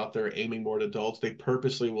films out there aiming more at adults, they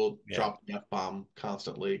purposely will Yeah. drop the F-bomb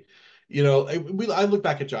constantly. I look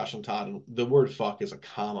back at Josh and Todd, and the word fuck is a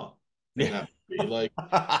comma in Yeah. that movie. Like,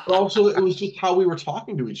 but also it was just how we were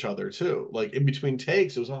talking to each other too. Like in between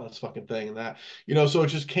takes, it was, oh, this fucking thing and that. So it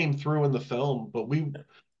just came through in the film. But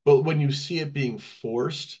when you see it being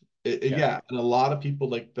forced, Yeah. yeah, and a lot of people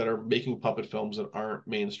like that are making puppet films that aren't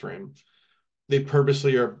mainstream, they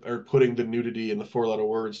purposely are putting the nudity in the four-letter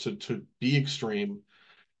words to be extreme.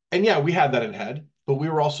 And yeah, we had that in head, but we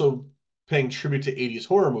were also paying tribute to 80s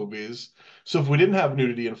horror movies. So if we didn't have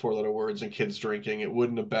nudity in four-letter words and kids drinking, it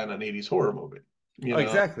wouldn't have been an 80s horror movie, you Oh, know?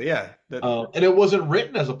 exactly. Yeah. And it wasn't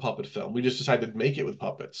written as a puppet film. We just decided to make it with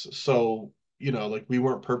puppets. So, like we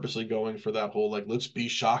weren't purposely going for that whole, like, let's be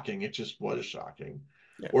shocking. It just was shocking.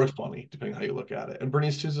 Yeah. Or funny, depending how you look at it. And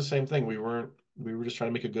Bernie's 2 is the same thing. We were just trying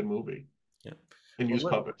to make a good movie Yeah. and Well, use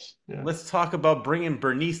puppets. Yeah. let's talk about bringing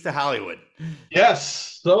Bernice to Hollywood.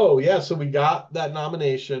 Yes. So we got that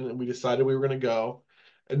nomination and we decided we were going to go.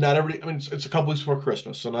 And not everybody, I mean, it's a couple weeks before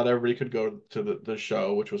Christmas, so not everybody could go to the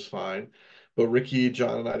show, which was fine. But Ricky,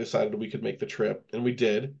 John, and I decided we could make the trip, and we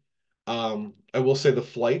did. I will say the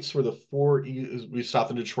flights were we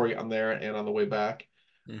stopped in Detroit on there and on the way back.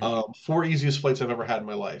 Mhm. Four easiest flights I've ever had in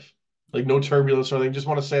my life. Like no turbulence or anything. Just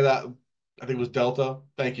want to say that. I think it was Delta.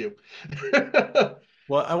 Thank you.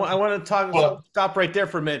 Well, I want to Well, stop right there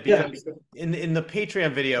for a minute yeah. because in the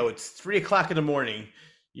Patreon video, it's 3 o'clock in the morning.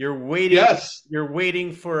 You're waiting. Yes. You're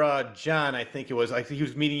waiting for John. I think it was. I think he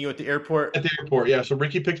was meeting you at the airport. At the airport, yeah. So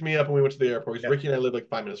Ricky picked me up and we went to the airport because Yeah. Ricky and I live like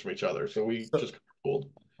 5 minutes from each other. So we So just cooled.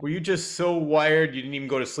 were you just so wired you didn't even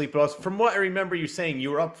go to sleep at all? From what I remember you saying,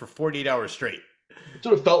 you were up for 48 hours straight. That's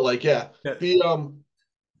what it felt like, yeah. Yeah.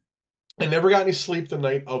 I never got any sleep the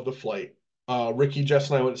night of the flight. Ricky, Jess,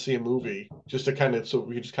 and I went to see a movie just to kind of so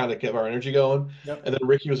we could just kind of get our energy going. Yep. And then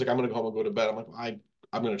Ricky was like, "I'm gonna go home and go to bed." I'm like,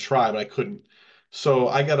 I'm gonna try, but I couldn't. So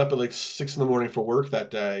I got up at like 6 in the morning for work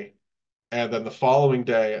that day, and then the following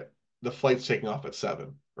day, the flight's taking off at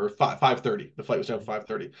 7 or 5:30. The flight was down at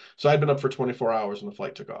 5:30. So I'd been up for 24 hours and the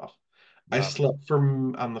flight took off. I Wow. slept for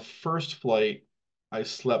on the first flight, I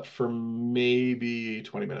slept for maybe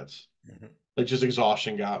 20 minutes. Mhm. Like just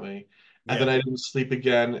exhaustion got me. And Yeah. then I didn't sleep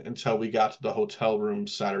again until we got to the hotel room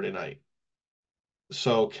Saturday night.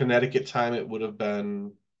 So Connecticut time, it would have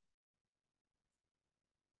been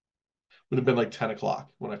like 10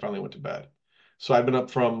 o'clock when I finally went to bed. So I've been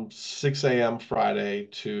up from 6 a.m. Friday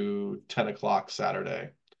to 10 o'clock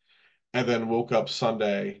Saturday, and then woke up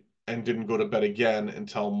Sunday and didn't go to bed again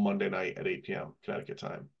until Monday night at 8 p.m. Connecticut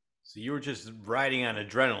time. So you were just riding on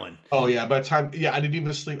adrenaline. Oh yeah, by the time, yeah, I didn't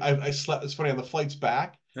even sleep. I slept. It's funny on the flights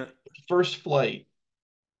back. Huh. First flight,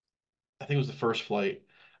 I think it was the first flight.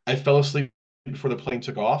 I fell asleep before the plane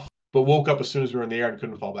took off, but woke up as soon as we were in the air and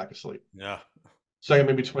couldn't fall back asleep. Yeah. So I got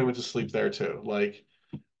maybe 20 minutes of sleep there too. Like,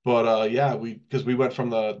 but yeah, because we went from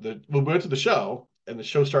we went to the show and the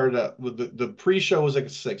show started at with the pre-show was like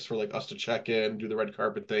at 6 for like us to check in, do the red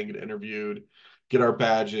carpet thing, get interviewed, get our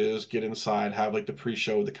badges, get inside, have like the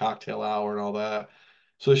pre-show, the cocktail hour and all that.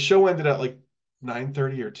 So the show ended at like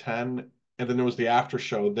 9:30 or 10, and then there was the after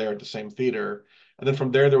show there at the same theater. And then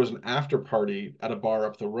from there was an after party at a bar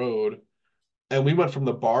up the road. And we went from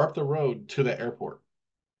the bar up the road to the airport.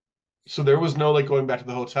 So there was no like going back to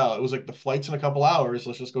the hotel. It was like the flight's in a couple hours.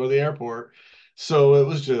 Let's just go to the airport. So it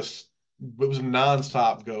was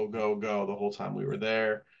nonstop go, go, go the whole time we were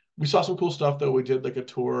there. We saw some cool stuff though. We did like a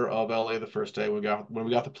tour of LA the first day. When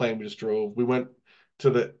we got the plane, we just drove. We went to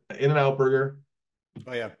the In-N-Out Burger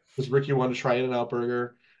Oh yeah. because Ricky wanted to try In-N-Out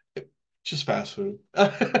Burger. Just fast food.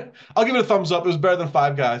 I'll give it a thumbs up. It was better than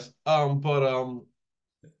Five Guys. But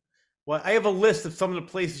Well, I have a list of some of the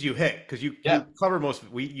places you hit because you Yeah. covered most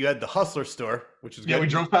of it. You had the Hustler store, which was Yeah, we good.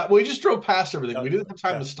 drove past. We just drove past everything. Yeah, We didn't have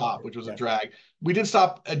time yeah, to stop, which was a yeah, drag. We did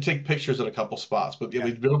stop and take pictures at a couple spots, but yeah, yeah.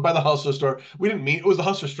 we drove by the Hustler store. We didn't meet. It was the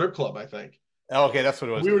Hustler Strip Club, I think. Oh, okay, that's what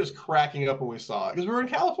it was. We were just cracking up when we saw it because we were in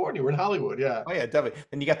California. We're in Hollywood. Yeah. Oh yeah, definitely.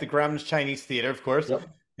 Then you got the Grauman's Chinese Theater, of course. Yep.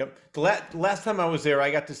 Yep. Last time I was there, I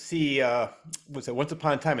got to see was it Once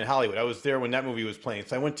Upon a Time in Hollywood. I was there when that movie was playing.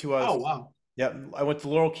 So I went to Oh wow. yeah, I went to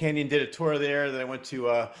Laurel Canyon, did a tour there. Then I went to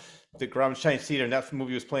the Grauman's Chinese Theater, and that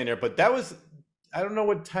movie was playing there. But that was I don't know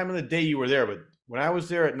what time of the day you were there, but when I was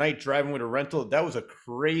there at night driving with a rental, that was a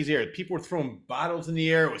crazy area. People were throwing bottles in the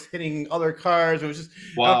air. It was hitting other cars. It was just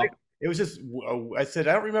I don't think- Wow. it was just I said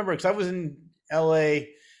I don't remember because I was in LA. I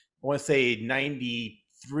want to say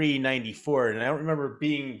 93, 94, and I don't remember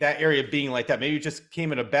being that area being like that. Maybe it just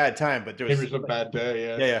came at a bad time, but there Maybe was it was a bad day.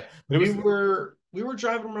 Yeah. yeah, yeah. But it We was were we were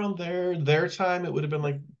driving around there. Their time, it would have been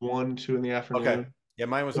like 1, 2 in the okay. afternoon. Yeah,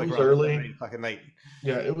 mine was It like was around early. 8 o'clock at night.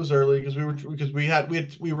 Yeah, it was early because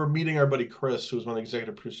we were meeting our buddy Chris, who was one of the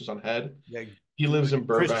executive producers on Head. Yeah, He lives in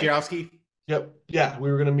Chris Burbank. Chiowski. Yep. Yeah,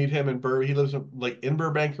 we were gonna meet him in He lives in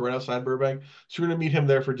Burbank or right outside Burbank. So we are gonna meet him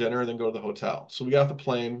there for dinner and then go to the hotel. So we got off the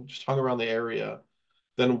plane, just hung around the area.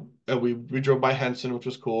 Then we drove by Henson, which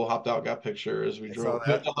was cool. Hopped out, got pictures. We I saw drove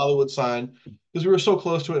hit that. the Hollywood sign because we were so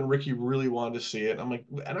close to it, and Ricky really wanted to see it. I'm like,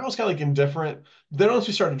 and I was kind of like indifferent. Then once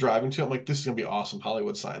we started driving to it, I'm like, this is gonna be awesome.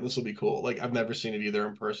 Hollywood sign. This will be cool. Like I've never seen it either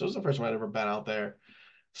in person. It was the first time I'd ever been out there.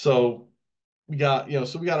 So we got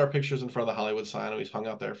our pictures in front of the Hollywood sign and we hung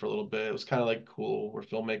out there for a little bit. It was kind of like cool. We're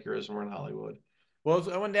filmmakers and we're in Hollywood. Well,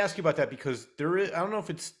 I wanted to ask you about that because there is, I don't know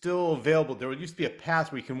if it's still available. There used to be a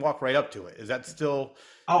path where you can walk right up to it. Is that still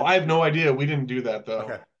Oh, I have no idea. We didn't do that though.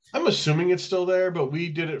 okay? I'm assuming it's still there, but we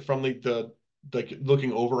did it from the like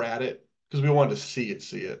looking over at it because we wanted to see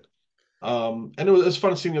it. And it was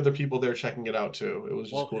fun seeing other people there checking it out too. It was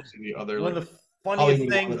just Well, cool to see the other one like of the funniest Hollywood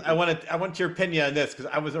things wanted. I want your opinion on this because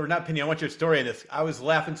I was or not opinion. I want your story on this. I was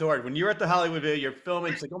laughing so hard when you're at the Hollywood video. You're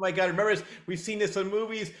filming. It's like, oh my god, remember this? We've seen this in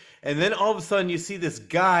movies, and then all of a sudden you see this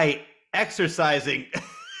guy exercising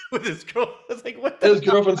with his girl. It's like what His the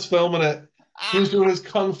girlfriend's filming it. He was doing his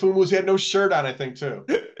kung fu moves. He had no shirt on, I think, too.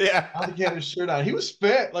 yeah. I don't think he had his shirt on. He was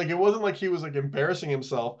fit. Like it wasn't like he was like embarrassing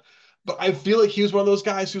himself. But I feel like he was one of those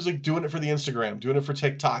guys who's like doing it for the Instagram, doing it for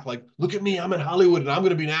TikTok. Like, look at me, I'm in Hollywood and I'm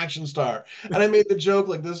gonna be an action star. And I made the joke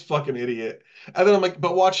like this fucking idiot. And then I'm like,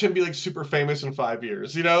 but watch him be like super famous in 5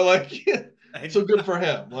 years, Like I, so good for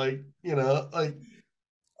him. Like, like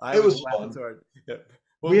I it was was laughing fun. so hard. Yeah.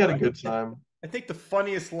 We Well, had a good time. I think the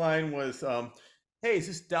funniest line was, "Hey, is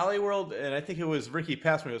this Dolly World?" And I think it was Ricky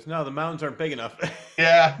Passman. He goes, "No, the mountains aren't big enough."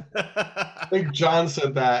 Yeah. I think John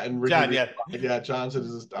said that, and Ricky, John, yeah, yeah, John said,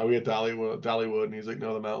 "Are we at Dollywood?" And he's like,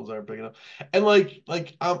 "No, the mountains aren't big enough." And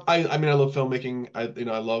I mean, I love filmmaking. I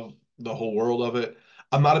love the whole world of it.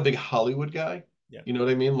 I'm not a big Hollywood guy. yeah. You know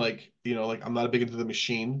what I mean? Like I'm not a big into the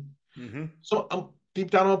machine. Hmm. So I'm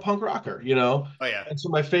deep down I'm a punk rocker. Oh yeah, And so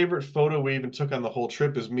my favorite photo we even took on the whole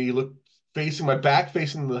trip is me facing my back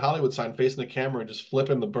facing the Hollywood sign, facing the camera, and just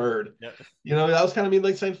flipping the bird. yeah. That was kind of me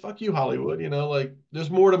like saying, fuck you, Hollywood, like there's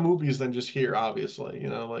more to movies than just here, obviously,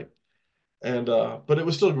 like and but it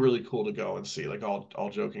was still really cool to go and see, like all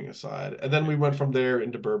joking aside. And then we went from there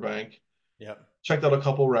into Burbank, Yeah. checked out a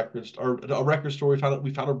couple records or a record store.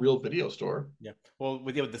 We found a real video store. Yeah. Well,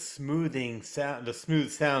 with the smoothing sound, the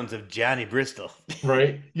smooth sounds of Johnny Bristol.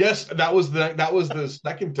 Right. Yes, that was the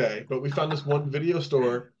second day, but we found this one video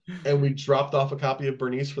store and we dropped off a copy of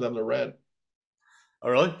Bernice for them to rent. Oh,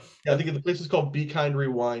 really? Yeah, I think the place is called Be Kind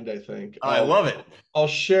Rewind, I think. I love it. I'll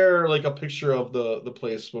share like a picture of the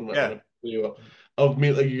place when Yeah. I video of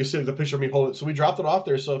me, like you can see the picture of me holding it. So we dropped it off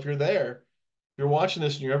there. So if you're there, if you're watching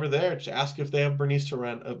this and you're ever there, just ask if they have Bernice to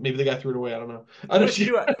rent. Maybe the guy threw it away. I don't know. I What don't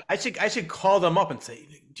I should do? I should call them up and say,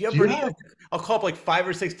 "Do you have Do you Bernice?" have- I'll call up like 5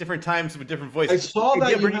 or 6 different times with different I voices. saw "Hey, do that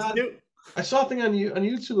you have you Bernice had. too?" I saw a thing on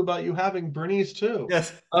YouTube about you having Bernice too.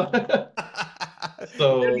 Yes. They don't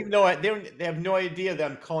So even know. They have no idea that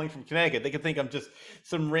I'm calling from Connecticut. They could think I'm just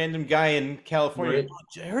some random guy in California. Right.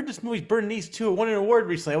 "Oh, I heard this movie's Bernice too. It won an award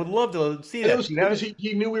recently. I would love to see and it that." was Do you cool have 'cause it?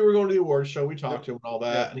 he knew we were going to the award show. We talked to him and all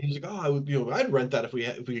Yeah. that, and he was like, "Oh, I would, I'd rent that if we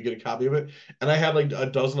could get a copy of it." And I had like a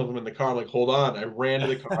dozen of them in the car. I'm like, "Hold on!" I ran to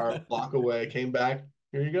the car, block away, came back.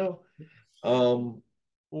 Here you go.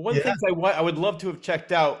 Well, one Yeah, thing I would love to have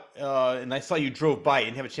checked out, and I saw you drove by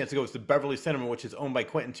and have a chance to go, is the Beverly Cinema, which is owned by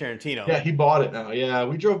Quentin Tarantino. yeah, he bought it now. Yeah,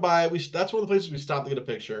 we drove by. That's one of the places we stopped to get a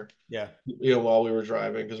picture. Yeah. While we were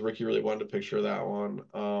driving because Ricky really wanted a picture of that one.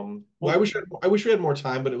 Well, Well, I wish we had more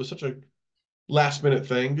time, but it was such a last minute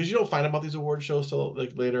thing because you don't find about these award shows till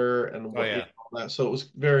like later and oh yeah. that. So it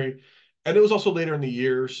was very, and it was also later in the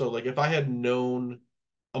year. So like if I had known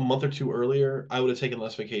a month or two earlier, I would have taken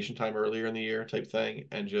less vacation time earlier in the year type thing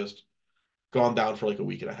and just gone down for like a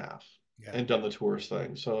week and a half Yeah. and done the tourist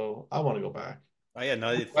thing. So I want to go back. Oh yeah,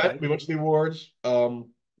 no, We went to the awards.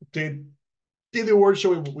 Did the award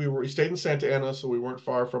show. We stayed in Santa Ana, so we weren't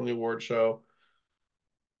far from the award show.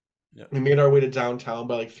 yeah. We made our way to downtown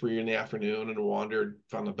by like 3 in the afternoon and wandered,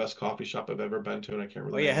 found the best coffee shop I've ever been to, and I can't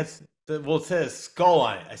Oh remember the yeah, name. it says skull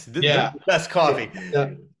on it. I said this is Yeah, the best yeah, coffee. yeah.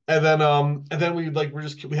 And then we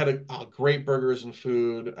had a great burgers and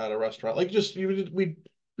food at a restaurant. Like just we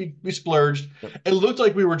splurged. It looked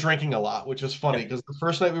like we were drinking a lot, which is funny Yeah, because the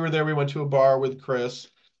first night we were there, we went to a bar with Chris.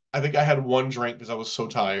 I think I had one drink because I was so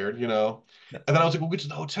tired, you know. yeah, And then I was like, we'll get to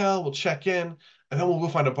the hotel, we'll check in, and then we'll go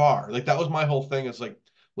find a bar. Like that was my whole thing. It's like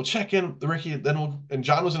we'll check in, the Ricky, and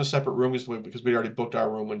John was in a separate room because we'd already booked our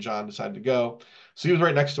room when John decided to go. So he was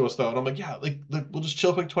right next to us though, and I'm like, yeah, like we'll just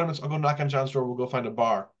chill for like 20 minutes. I'll go knock on John's door. We'll go find a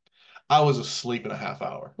bar. I was asleep in a half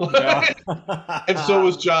hour. yeah. And so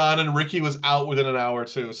was John, and Ricky was out within an hour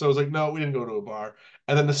too. So I was like, no, we didn't go to a bar.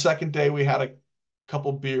 And then the second day we had a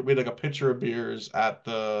couple beer, we had like a pitcher of beers at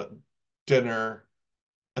the dinner,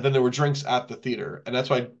 and then there were drinks at the theater. And that's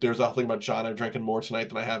why there's a thing about John. I'm drinking more tonight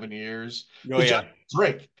than I have in years. Oh Because John yeah,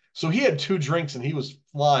 drank. So he had two drinks and he was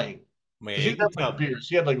flying. man, Because he you didn't can have like tell. beers.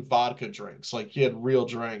 He had like vodka drinks. Like he had real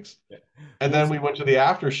drinks. Yeah. And then we went to the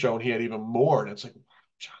after show and he had even more. And it's like, wow,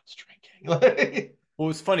 John's drinking. Well, it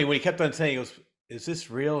was funny when he kept on saying, "He goes, is this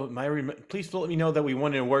real? Please let me know that we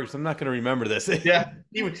won an award because I'm not going to remember this." Yeah.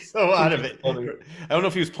 He was so out of it. Funny. I don't know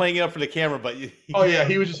if he was playing it up for the camera, but Oh yeah,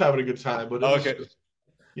 he was just having a good time. But it was okay. just,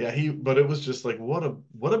 yeah, but it was just like what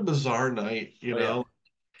a bizarre night, you Oh yeah, know?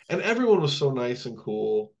 And everyone was so nice and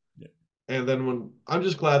cool. yeah, And then when I'm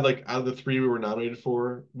just glad, like out of the three we were nominated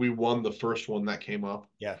for, we won the first one that came up.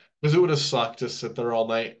 yeah, Because it would have sucked to sit there all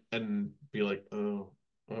night and be like, oh.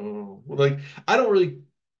 Like I don't really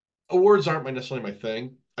awards aren't necessarily my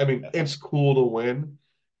thing. I mean, yeah. it's cool to win,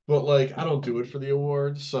 but like I don't do it for the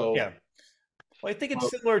awards. Yeah. So Well, I think it's it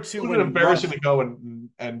similar to would have been when embarrassing Rush. to go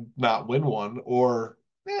and not win one, or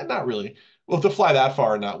not really. Well, to fly that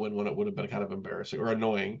far and not win one, it would have been kind of embarrassing or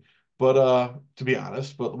annoying. But to be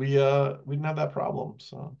honest, but we didn't have that problem.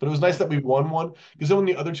 So, but it was nice Yeah. that we won one because then when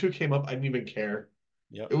the other two came up, I didn't even care.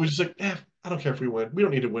 Yep. It was just like, I don't care if we win. We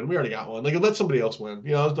don't need to win. We already got one. Like let somebody else win.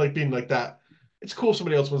 You know, it's like being like that. It's cool if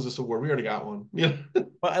somebody else wins this award. We already got one. Yeah.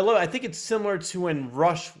 But I love. I think it's similar to when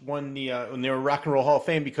Rush won the when they were Rock and Roll Hall of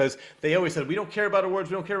Fame because they always said we don't care about awards,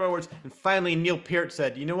 we don't care about awards, and finally Neil Peart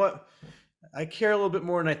said, you know what? I care a little bit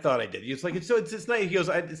more than I thought I did. It's like it's nice. He goes,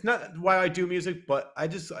 it's not why I do music, but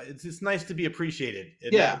it's nice to be appreciated.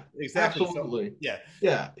 And Yeah, exactly. So absolutely. yeah,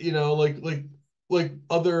 Yeah, you know, like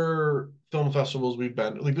other film festivals we've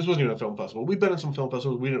been, like this wasn't even a film festival. We've been in some film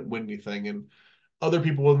festivals, we didn't win anything, and other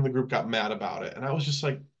people within the group got mad about it. And I was just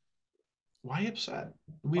like, why upset?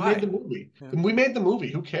 We made why? the movie. Yeah. And we made the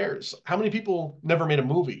movie. Who cares? How many people never made a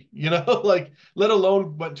movie? You know, like let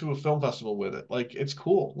alone went to a film festival with it. Like it's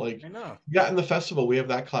cool. Like I know. yeah, in the festival we have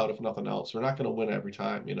that clout if nothing else. We're not going to win every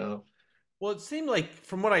time, you know. Well, it seemed like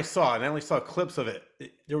from what I saw, and I only saw clips of it,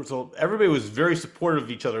 there was everybody was very supportive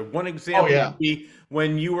of each other. One Oh example yeah. would be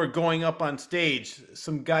when you were going up on stage,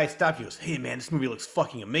 some guy stopped you and goes, "Hey man, this movie looks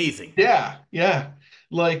fucking amazing." Yeah, yeah.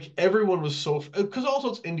 Like everyone was so because also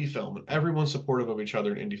it's indie film and everyone's supportive of each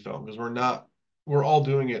other in indie film because we're all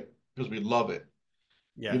doing it because we love it.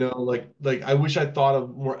 You Yeah, know, like I wish I thought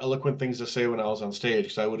of more eloquent things to say when I was on stage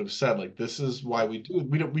because I would have said like this is why we do it.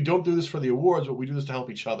 We don't do this for the awards, but we do this to help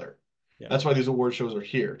each other. yeah. That's why these award shows are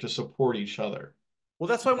here to support each other. Well,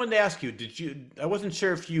 that's why I wanted to ask you. Did you? I wasn't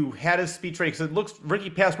sure if you had a speech ready because it looks Ricky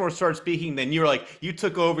Passmore started speaking, then you were like, you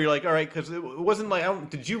took over. You're like, all right, because it wasn't like,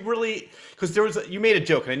 did you really? Because you made a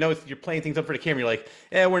joke, and I know you're playing things up for the camera. You're like,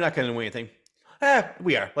 we're not going to win anything.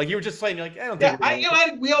 We are. Like you were just saying, you're like, I don't think Yeah, we're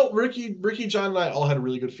going to. we all Ricky, John, and I all had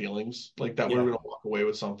really good feelings like that we were Yeah. gonna walk away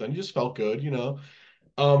with something. It just felt good, you know.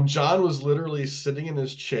 John was literally sitting in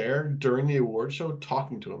his chair during the award show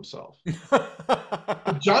talking to himself.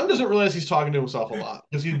 John doesn't realize he's talking to himself a lot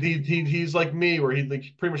because he's like me, where he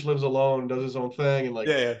like pretty much lives alone, does his own thing, and like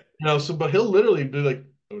Yeah, yeah. you know. So, but he'll literally be like,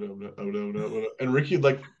 oh no, no, oh no, no, no, and Ricky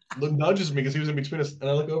like nudges me because he was in between us, and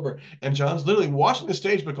I look over, and John's literally watching the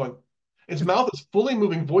stage, but going, his mouth is fully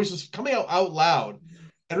moving, voices coming out loud.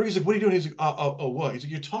 And Ricky's like, "What are you doing?" He's like, oh, what?" He's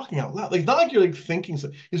like, "You're talking out loud." Like, not like you're like thinking.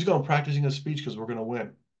 He's going practicing a speech because we're gonna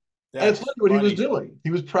win. And it's That's literally what he was funny. doing.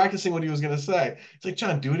 He was practicing what he was going to say. It's like,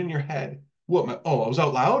 John, do it in your head. What? Oh, I was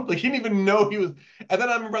out loud? Like, he didn't even know he was. And then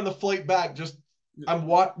I remember on the flight back, just I'm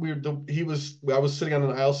what we were he was I was sitting on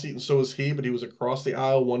an aisle seat and so was he, but he was across the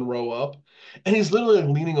aisle one row up. And he's literally like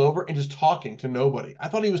leaning over and just talking to nobody. I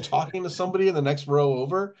thought he was talking to somebody in the next row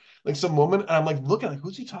over, like some woman, and I'm like looking like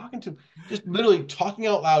who's he talking to? Just literally talking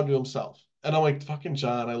out loud to himself. And I'm like, fucking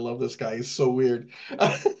John, I love this guy. He's so weird.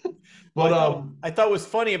 Well, But I thought was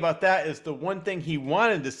funny about that is the one thing he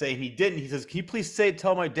wanted to say and he didn't. He says, "Can you please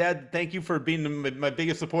tell my dad thank you for being my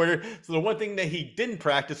biggest supporter?" So the one thing that he didn't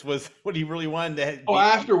practice was what he really wanted to oh, be.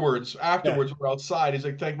 afterwards, Yeah, we're outside. He's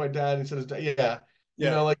like, thank my dad. He said his dad, yeah. You yeah,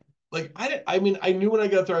 know, like I didn't, I mean, I knew when I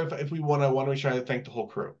got there if we won, I wanted to make sure I thanked the whole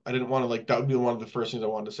crew. I didn't want to like that would be one of the first things I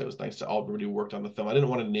wanted to say was thanks to everybody who worked on the film. I didn't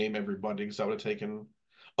want to name everybody because that would have taken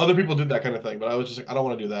other people did that kind of thing, but I was just like, I don't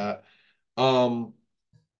want to do that. Um,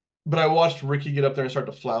 but I watched Ricky get up there and start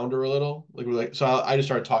to flounder a little. So I just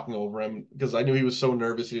started talking over him because I knew he was so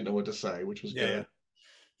nervous he didn't know what to say, which was yeah, yeah. good.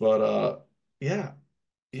 But yeah,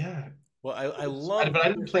 yeah. Well, I But love I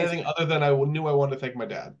your didn't say face. anything other than I knew I wanted to thank my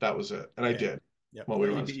dad. That was it, and I Yeah, did yeah. while No, we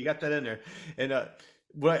were on you stage. got that in there. And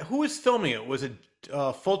who was filming it? Was it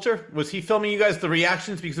Fulcher? Was he filming you guys the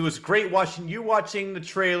reactions? Because it was great watching the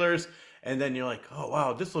trailers, and then you're like, oh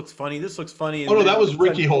wow, this looks funny. This looks funny, Oh and no, then that all of was a sudden,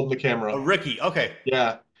 Ricky holding the oh camera. Ricky. Okay,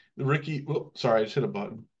 Yeah, Ricky. Whoop, sorry, I just hit a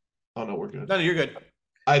button. Oh no, we're good. no, no, you're good.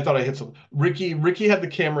 I thought I hit something. Ricky had the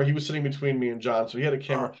camera. He was sitting between me and John, so he had a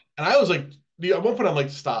camera. Oh, And I was like, at one point, I'm like,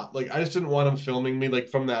 stop. Like, I just didn't want him filming me like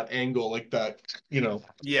from that angle, like that, you know,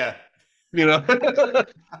 yeah, you know,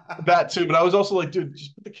 that too. But I was also like, dude,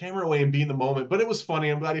 just put the camera away and be in the moment. But it was funny.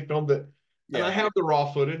 I'm glad he filmed it. And I yeah, have the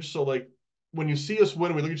raw footage, so like when you see us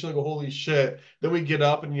win, we look at each other and go, "Holy shit!" Then we get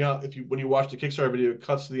up, and if you when you watch the Kickstarter video, it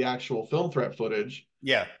cuts to the actual film threat footage.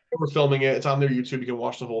 yeah, We're filming it. It's on their YouTube. You can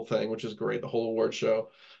watch the whole thing, which is great. The whole award show.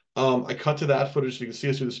 I cut to that footage so you can see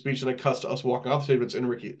us do the speech, and it cuts to us walking off the stage. It's in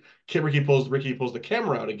Ricky. Ricky pulls the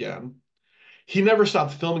camera out again. He never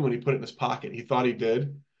stopped filming when he put it in his pocket. He thought he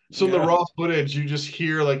did. So in the yeah. raw footage, you just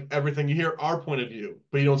hear like everything. You hear our point of view,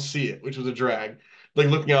 but you don't see it, which was a drag. Like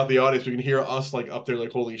looking out the audience, you can hear us like up there,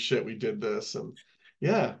 like holy shit, we did this, and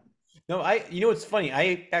yeah, No, you know what's funny?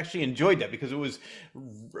 I actually enjoyed that because it was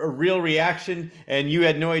a real reaction and you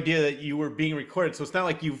had no idea that you were being recorded. So it's not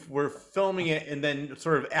like you were filming it and then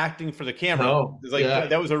sort of acting for the camera. no, It's like yeah,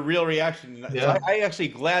 that was a real reaction. So yeah. I actually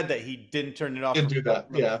glad that he didn't turn it off Didn't do that.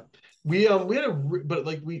 Yeah. We had but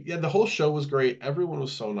like yeah, the whole show was great. Everyone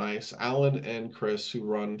was so nice. Alan and Chris, who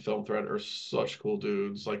run Film Thread, are such cool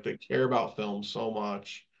dudes. Like they care about film so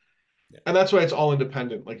much. Yeah. And that's why it's all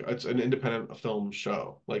independent. Like it's an independent film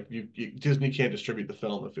show. Like Disney can't distribute the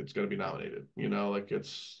film if it's going to be nominated. You know, like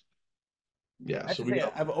it's yeah. I have So to we say,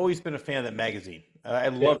 got I've always been a fan of that magazine. I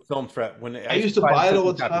yeah. love Film Threat when I I used to used to buy the buy it all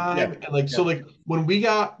physical the copy. Yeah, time, and like yeah, so, like when we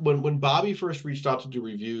got when Bobby first reached out to do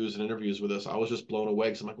reviews and interviews with us, I was just blown away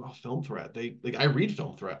because I'm like, wow, Film Threat. They like I read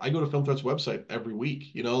Film Threat. I go to Film Threat's website every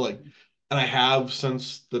week, you know, like, and I have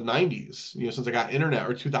since the '90s, you know, since I got internet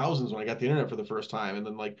or 2000s when I got the internet for the first time, and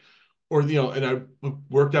then like, or you know, and I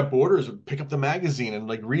worked at Borders, would pick up the magazine and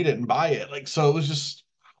like read it and buy it, like so it was just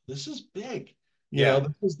this is big, you know,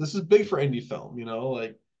 yeah. this is big for indie film, you know,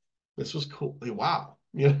 like this was cool, like wow,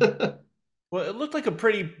 yeah. Well, it looked like a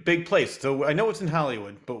pretty big place. So I know it's in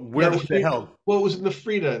Hollywood, but Yeah, where was it held? well, it was in the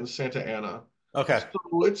Frida in Santa Ana. Okay.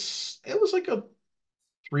 So it was like a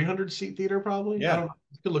 300 seat theater probably. I Yeah. don't know.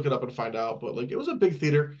 You could look it up and find out, but like it was a big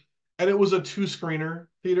theater and it was a two-screener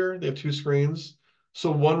theater. They have two screens.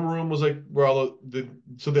 So one room was like where all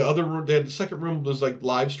so the other room they had the second room was like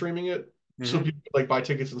live streaming it. So Hmm. people could like buy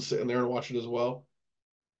tickets and sit in there and watch it as well.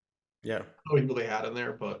 Yeah. I don't know what they had in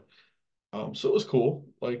there, but so it was cool.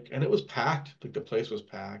 Like and it was packed. Like the place was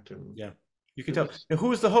packed and Yeah. You can it tell. was Now, who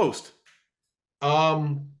was the host?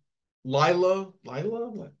 um Lila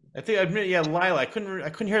I think I admit, yeah, Lila. I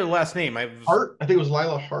couldn't hear the last name. I was Hart. I think it was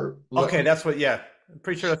Lila Hart. okay. That's what. Yeah, I'm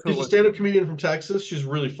pretty sure that's who it She's a was. stand-up comedian from Texas. She's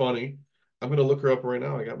really funny. I'm gonna look her up right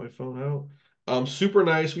now. I got my phone out. Super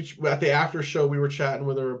nice. We at the after show we were chatting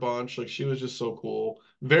with her a bunch. Like she was just so cool.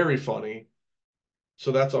 Very funny.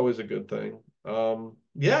 So that's always a good thing.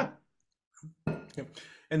 Yeah. Yeah.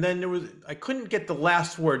 And then there was I couldn't get the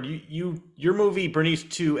last word. Your movie Bernice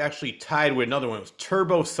 2 actually tied with another one. It was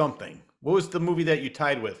Turbo something. What was the movie that you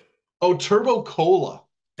tied with? Oh, Turbo Cola.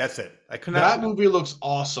 That's it. I could not. That movie looks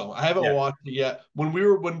awesome. I haven't Yeah. watched it yet. When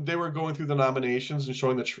they were going through the nominations and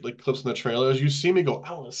showing the like clips in the trailers, you see me go,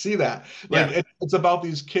 I want to see that. Like Yeah. it's about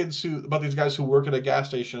these guys who work at a gas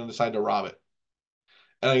station and decide to rob it.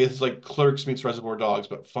 And I guess it's like Clerks meets Reservoir Dogs,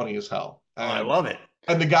 but funny as hell. Oh, I love it.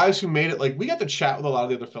 And the guys who made it, like we got to chat with a lot of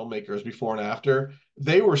the other filmmakers before and after.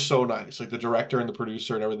 They were so nice, like the director and the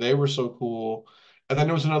producer and everything. They were so cool. And then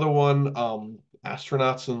there was another one.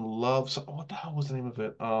 Astronauts in Love. So, what the hell was the name of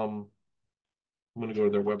it? I'm gonna go to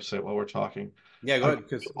their website while we're talking. Yeah, go I'm ahead.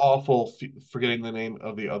 Because awful forgetting the name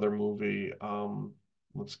of the other movie.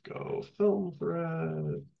 Let's go. Film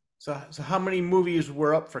thread. so how many movies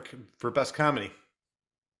were up for best comedy?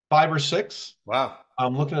 Five or six. Wow.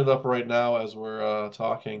 I'm looking it up right now as we're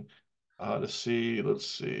talking to see. Let's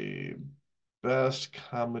see. Best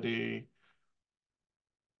comedy,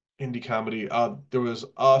 indie comedy. There was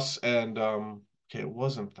Us and okay, it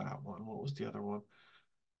wasn't that one. What was the other one?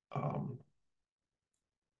 Um,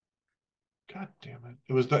 God damn it.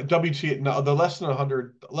 It was the WT, no, the less than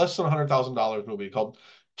 $100,000 movie called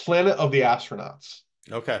Planet of the Astronauts.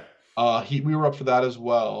 Okay. We were up for that as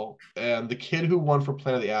well. And the kid who won for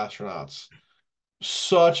Planet of the Astronauts,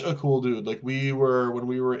 such a cool dude. Like when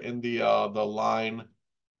we were in the line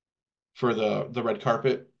for the red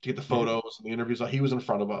carpet to get the Mhm. photos and the interviews, he was in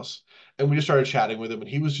front of us. And we just started chatting with him, and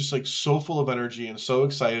he was just like so full of energy and so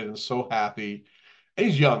excited and so happy. And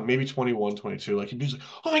he's young, maybe 21, 22. Like he's like,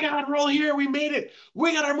 oh my God, we're all here. We made it.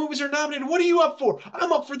 We got our movies are nominated. What are you up for?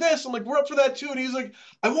 I'm up for this. I'm like, we're up for that too. And he's like,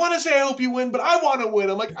 I want to say I hope you win, but I want to win.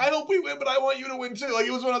 I'm like, I hope we win, but I want you to win too. Like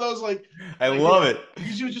it was one of those I like love it.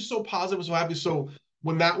 he was just so positive, so happy. So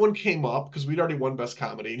when that one came up, because we'd already won Best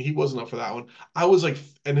Comedy and he wasn't up for that one, I was like,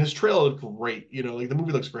 and his trailer looked great. Like the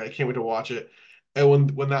movie looks great. I can't wait to watch it.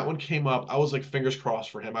 And when that one came up, I was like, fingers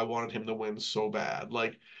crossed for him. I wanted him to win so bad.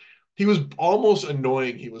 Like he was almost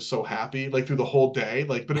annoying. He was so happy, like through the whole day.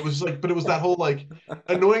 But it was that whole like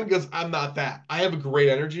annoying because I'm not that. I have a great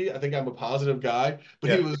energy. I think I'm a positive guy, but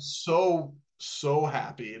he Yeah. was so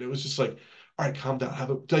happy, and it was just like, all right, calm down. Have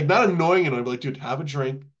a like not annoying annoying, but like, dude, have a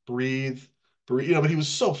drink, breathe, breathe. But he was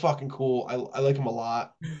so fucking cool. I like him a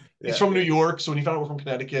lot. He's Yeah. from New York, so when he found out we're from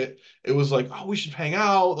Connecticut, it was like, oh, we should hang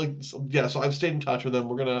out. Yeah, so I've stayed in touch with him.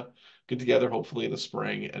 We're gonna get together hopefully in the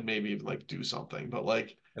spring and maybe even like do something. But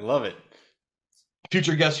like I love it.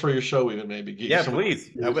 future guests for your show, even maybe get you Yeah, some.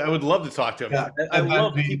 please. I would love to talk to him. Yeah, I and then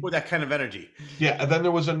love people with that kind of energy. and then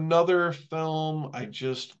there was another film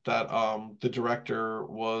that the director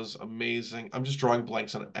was amazing. I'm just drawing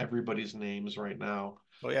blanks on everybody's names right now.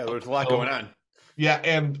 Oh yeah, there's a lot going Oh on. yeah,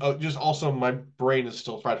 and just also my brain is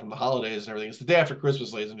still fried from the holidays and everything. It's the day after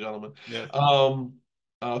Christmas, ladies and gentlemen. Yeah. Um,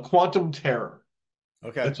 Quantum Terror.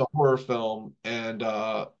 Okay. It's a horror film, and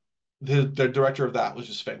the director of that was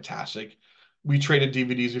just fantastic. We traded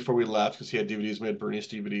DVDs before we left because he had DVDs, we had Bernie's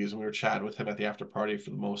DVDs, and we were chatting with him at the after party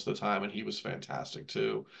for the most of the time, and he was fantastic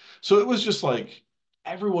too. So it was just like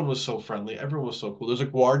everyone was so friendly, everyone was so cool. There's a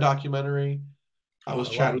Guar documentary. I Oh, was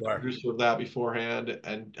I love chatting with the Bar. producer of that beforehand,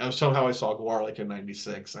 and somehow I saw Guar like in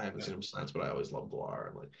 '96. I haven't Yeah. seen him since, but I always loved Guar.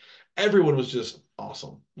 And like everyone was just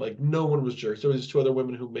awesome. Like no one was jerks. There was just two other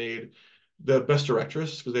women who made the best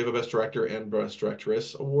directress because they have a best director and best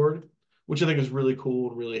directress award, which I think is really cool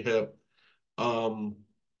and really hip. Um,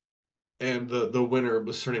 and the winner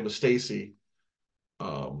was her name was Stacy.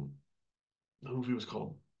 Um, the movie was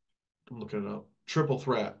called, I'm looking it up. Triple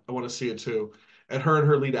Threat. I want to see it too. And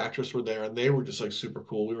her lead actress were there, and they were just like super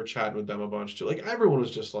cool. We were chatting with them a bunch too. Like everyone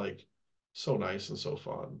was just like so nice and so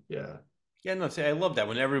fun. Yeah. Yeah, no, see, I love that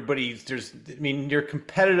when everybody's I mean, you're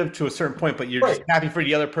competitive to a certain point, but you're just Right. happy for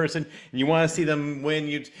the other person and you want to see them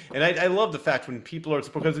win. And I love the fact when people are,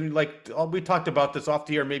 because I mean, like we talked about this off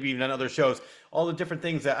the air, maybe even on other shows, all the different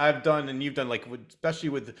things that I've done and you've done, like especially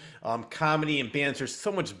with comedy and bands, there's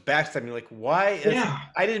so much backstabbing. Like, why is Yeah.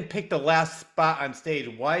 I didn't pick the last spot on stage?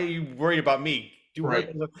 Why are you worried about me? Do Right.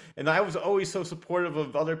 whatever. And I was always so supportive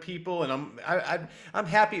of other people, and I'm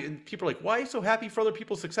happy. And people are like, "Why are you so happy for other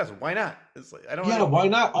people's success? Why not?" It's like I don't Yeah. understand. Why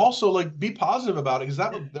not? Also, like be positive about it because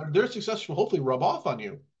Yeah, their success will hopefully rub off on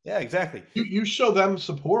you. yeah, exactly. You show them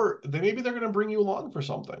support, then maybe they're gonna bring you along for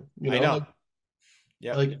something. I know. Like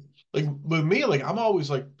Yep. like like with me, like I'm always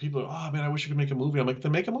like people are, oh man, I wish I could make a movie. I'm like,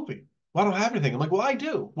 then make a movie. Well, I don't have anything. I'm like, well, I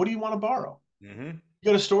do. What do you want to borrow? Hmm. You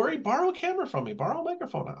got a story? Borrow a camera from me. Borrow a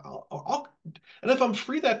microphone. And if I'm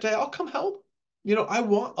free that day, I'll come help. I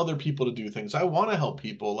want other people to do things. I want to help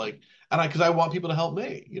people, because I want people to help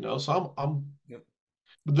me. So Yep.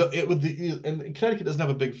 and Connecticut doesn't have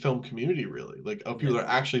a big film community really, like of Yeah. people that are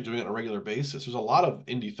actually doing it on a regular basis. There's a lot of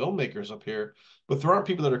indie filmmakers up here, but there aren't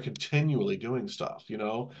people that are continually doing stuff.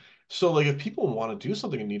 So like if people want to do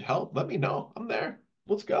something and need help, let me know. I'm there.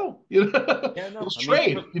 Let's go. Yeah. No. Let's I mean,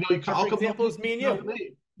 trade. I'll perfect come help example you. is me and You you. help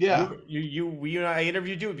me. Yeah. You and I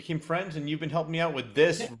interviewed you. We became friends, and you've been helping me out with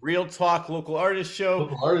this Yeah. Real Talk local artist show.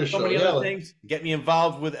 Local artist So show. many Yeah. other Like, things. Get me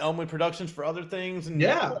involved with Elmwood Productions for other things, and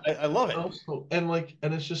yeah. I love it. Also, and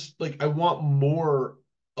it's just like I want more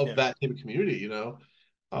of Yeah. that type of community.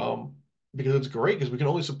 Um, because it's great because we can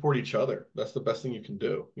only support each other. That's the best thing you can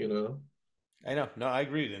do. I know. No, I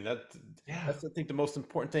agree. And Yeah. that's I think the most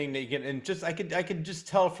important thing that you can. And just I could just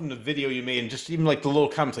tell from the video you made, and just even like the little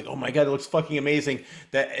comments, like, "Oh my God, it looks fucking amazing!"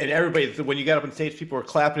 That and everybody when you got up on stage, people were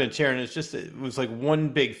clapping and cheering. It was like one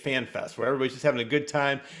big fan fest where everybody's just having a good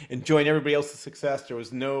time, enjoying everybody else's success. There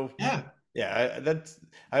was no, Yeah. yeah, that's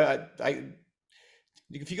I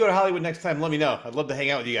if you go to Hollywood next time, let me know. I'd love to hang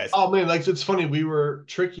out with you guys. Oh man, like it's funny. We were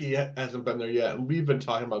Tricky hasn't been there yet, and we've been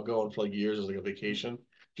talking about going for like years as like a vacation,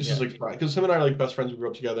 just as Yeah. like because him and I are like best friends. We grew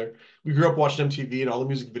up together. We grew up watching MTV, and all the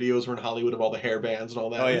music videos were in Hollywood of all the hair bands and all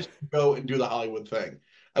that. Oh And we yeah. just go and do the Hollywood thing.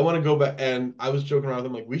 I want to go back, and I was joking around with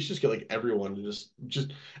him like we should just get like everyone to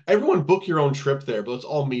just everyone book your own trip there, but let's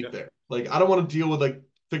all meet Yeah. there. Like I don't want to deal with like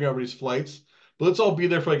figuring out everybody's flights. But let's all be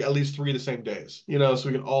there for like at least 3 of the same days, so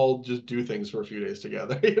we can all just do things for a few days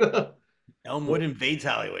together, Elmwood invades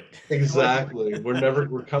Hollywood. I like Exactly.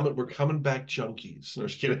 We're coming back junkies. No,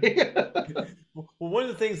 just kidding. Well, one of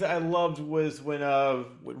the things that I loved was when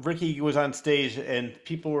Ricky was on stage and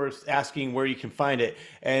people were asking where you can find it,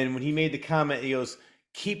 and when he made the comment, he goes,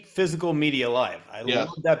 "Keep physical media alive." I love Yes.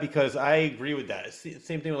 that because I agree with that. It's the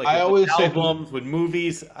same thing with like I with always say albums, with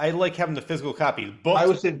movies. I like having the physical copy. I Books.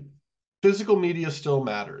 would say physical media still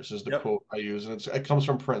matters is the Yep. quote I use, and it comes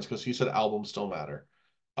from Prince because he said albums still matter.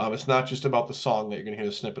 It's not just about the song that you're going to hear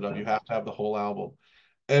a snippet of. You have to have the whole album.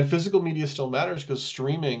 And physical media still matters because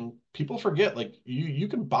streaming, people forget, like you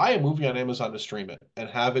can buy a movie on Amazon to stream it and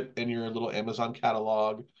have it in your little Amazon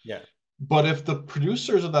catalog. Yeah. But if the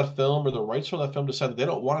producers of that film or the rights for that film decide that they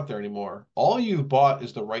don't want it there anymore, all you've bought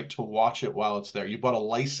is the right to watch it while it's there. You bought a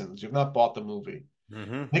license. You've not bought the movie.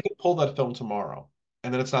 Hmm. They can pull that film tomorrow,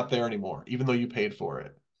 and then it's not there anymore, even though you paid for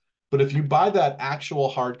it. But if you buy that actual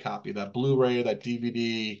hard copy, that Blu-ray, that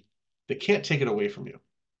DVD, they can't take it away from you.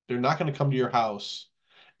 They're not going to come to your house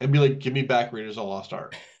and be like, "Give me back Raiders of the Lost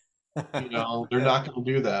Ark." They're not going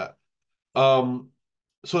to do that. Um,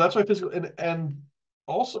 so that's why physical and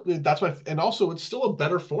also that's why and also it's still a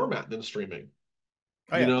better format than streaming.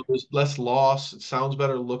 Oh yeah. There's less loss, it sounds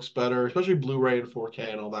better, looks better, especially Blu-ray and 4K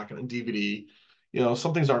and all that kind of DVD.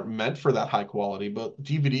 Some things aren't meant for that high quality, but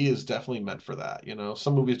DVD is definitely meant for that.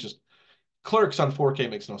 Some movies just Clerks on 4K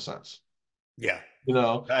makes no sense. Yeah. You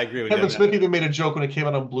know, I agree with you Kevin on Smith even made a joke when it came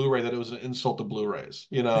out on Blu-ray that it was an insult to Blu-rays.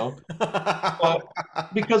 But that.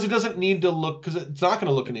 because it doesn't need to look, because it's not going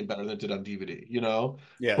to look any better than it did on DVD.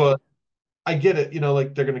 Yeah. But I get it,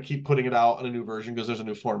 like they're going to keep putting it out in a new version because there's a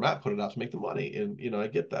new format, put it out to make the money. And, I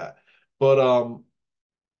get that. But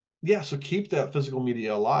yeah, so keep that physical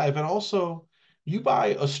media alive. And also, you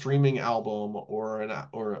buy a streaming album or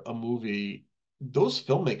a movie, those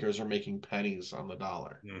filmmakers are making pennies on the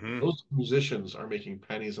dollar. Hmm. Those musicians are making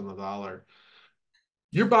pennies on the dollar.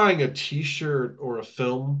 You're buying a t-shirt or a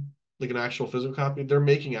film, like an actual physical copy, they're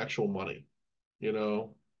making actual money, you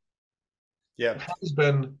know. Yeah. Has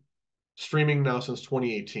been streaming now since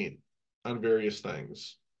 2018 on various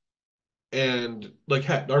things. And like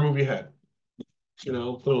Head, our movie Head,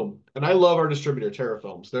 boom. And I love our distributor, Terra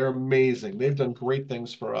Films. They're amazing. They've done great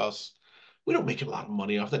things for us. We don't make a lot of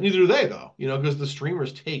money off that. Neither do they, though, because the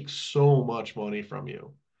streamers take so much money from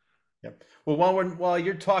you. Yep. Well, while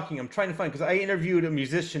you're talking, I'm trying to find because I interviewed a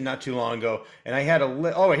musician not too long ago, and I had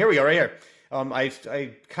oh, here we go, right here.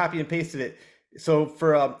 I copy and pasted it. So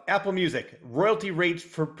for Apple Music, royalty rates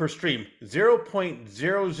per stream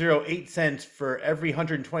 0.008 cents for every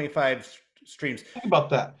 125 streams. Think about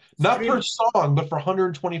that. Not per Stream. song, but for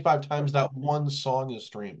 125 times that one song is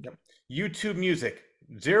streamed. Yep. YouTube Music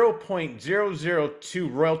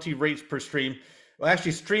 0.002 royalty rates per stream. Well,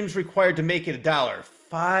 actually, streams required to make it $1.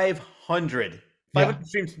 500. Yeah. 500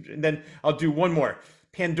 streams. And then I'll do one more.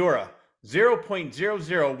 Pandora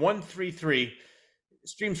 0.00133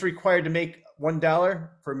 streams required to make $1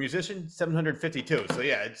 for a musician. 752. So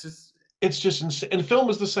yeah, It's just insane. And film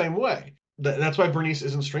is the same way. That's why Bernice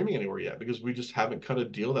isn't streaming anywhere yet, because we just haven't cut a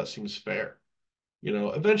deal that seems fair.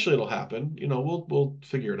 Eventually it'll happen. We'll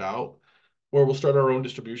figure it out, or we'll start our own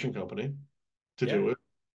distribution company to yeah. do it.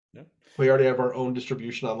 Yeah. We already have our own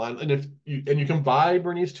distribution online, and if you can buy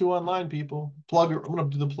Bernice 2 online, people. I'm gonna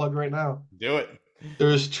do the plug right now. Do it.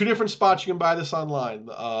 There's 2 different spots you can buy this online.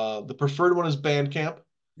 The preferred one is Bandcamp,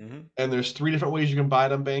 Mm-hmm. and there's 3 different ways you can buy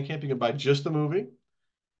it on Bandcamp. You can buy just the movie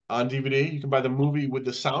on DVD. You can buy the movie with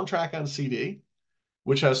the soundtrack on CD,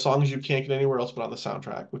 which has songs you can't get anywhere else but on the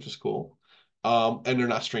soundtrack, which is cool. And they're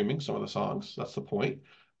not streaming some of the songs. That's the point.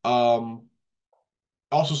 Um,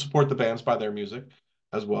 Also support the bands by their music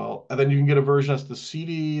as well. And then you can get a version that's the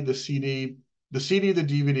CD, the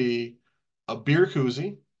DVD, a beer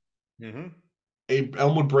koozie, Mm-hmm. a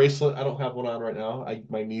Elmwood bracelet. I don't have one on right now.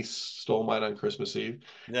 My niece stole mine on Christmas Eve.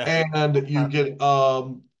 Yeah. And you get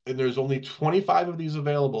and there's only 25 of these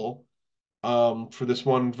available for this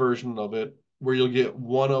one version of it, where you'll get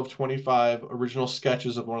one of 25 original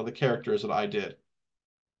sketches of one of the characters that I did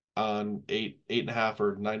on 8.5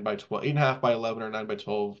 or 9 by 12, 8.5 by 11 or 9 by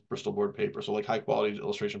 12 Bristol board paper. So like high quality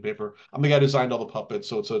illustration paper. I'm the guy who designed all the puppets,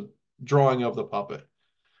 so it's a drawing of the puppet.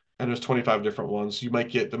 And there's 25 different ones. You might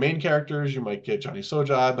get the main characters, you might get Johnny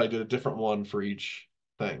Sojad. I did a different one for each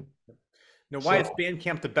thing. Now, why is So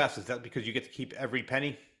Bandcamp the best? Is that because you get to keep every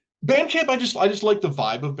penny? Bandcamp, I just like the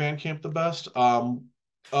vibe of Bandcamp the best.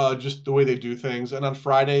 Just the way they do things. And on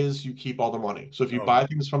Fridays, you keep all the money. So if you Oh, buy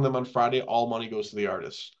things from them on Friday, all money goes to the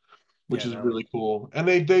artists, which yeah, is no. really cool. And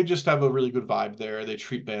they just have a really good vibe there. They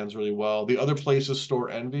treat bands really well. The other place is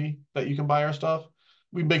Store Envy that you can buy our stuff.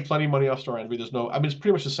 We make plenty of money off Store Envy. I mean, it's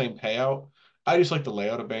pretty much the same payout. I just like the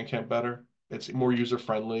layout of Bandcamp better. It's more user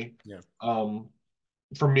friendly. Yeah, Um,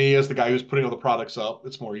 for me, as the guy who's putting all the products up,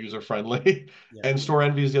 it's more user friendly. yeah. And Store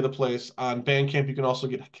Envy is the other place. On Bandcamp, you can also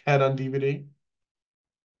get Head on DVD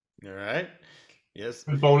All right. Yes.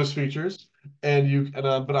 with bonus features.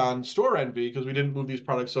 But on Store Envy, because we didn't move these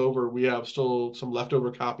products over, we have still some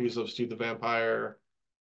leftover copies of Steve the Vampire,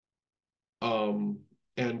 um,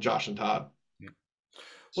 and Josh and Todd.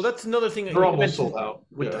 Well, that's another thing that They're you almost sold mentioned. out.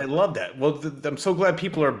 I Yeah. love that. Well, I'm so glad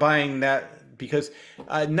people are buying that because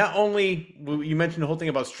not only you mentioned the whole thing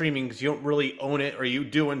about streaming because you don't really own it, or you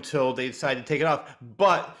do until they decide to take it off.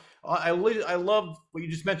 But I love what you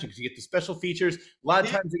just mentioned because you get the special features. A lot of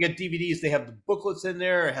Yeah. times they get DVDs. They have the booklets in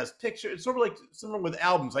there. It has pictures. It's sort of like similar with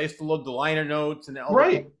albums. I used to love the liner notes and all those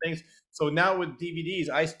Right. things. So now with DVDs,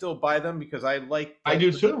 I still buy them because I I like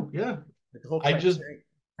do too. Yeah. the whole I just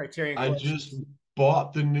Criterion I just collections.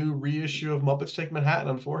 bought the new reissue of Muppets Take Manhattan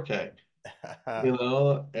on 4K.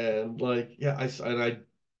 And like, yeah, I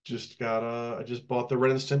just got I just bought the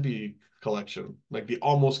Ren and Stimpy collection, like the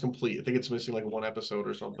almost complete. I think it's missing like one episode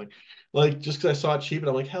or something. Like just because I saw it cheap and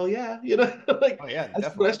I'm like, hell yeah, like Oh yeah, but I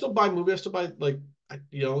definitely. still buy movies. I still buy like I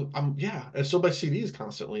still buy CDs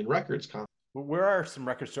constantly and records constantly. Where are some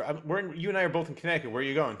record stores? You and I are both in Connecticut. Where are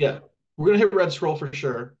you going? Yeah, we're gonna hit Red Scroll for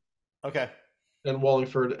sure. Okay. And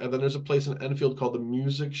Wallingford, and then there's a place in Enfield called the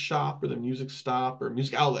Music Shop or the Music Stop or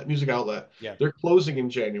Music Outlet. Music Outlet. Yeah. They're closing in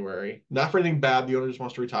January. Not for anything bad. The owner just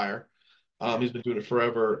wants to retire. Yeah. He's been doing it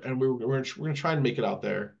forever, and we're gonna try and make it out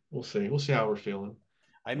there. We'll see. We'll see how we're feeling.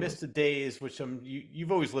 I miss the days which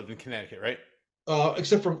you've always lived in Connecticut, right?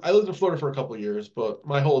 Except for I lived in Florida for a couple of years, but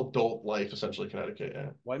my whole adult life essentially Connecticut. Yeah,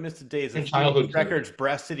 Well, I miss the days of and Phoenix childhood too. Records,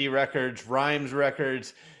 Brass City Records, Rhymes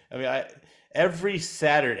Records. I mean, every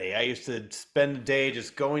Saturday I used to spend the day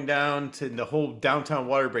just going down to the whole downtown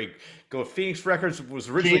water break. Go Phoenix Records was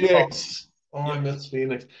originally called. Phoenix. Oh, I Yep. miss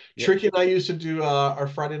Phoenix. Yep. Tricky and I used to do our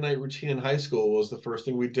Friday night routine in high school was the first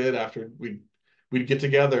thing we did after we'd get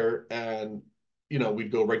together and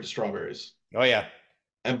we'd go right to Strawberries Oh yeah.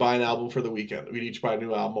 and buy an album for the weekend. We'd each buy a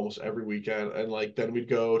new album almost every weekend, and like then we'd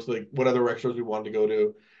go to like what other record stores we wanted to go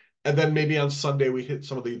to, and then maybe on Sunday we hit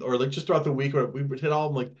some of the or like just throughout the week or we would hit all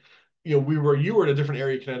of them like you were in a different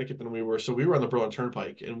area of Connecticut than we were, so we were on the Berlin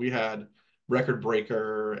Turnpike and we had Record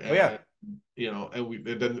Breaker Oh yeah. and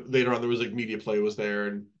and then later on there was like Media Play was there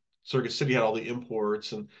and Circuit City had all the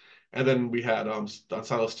imports and then we had on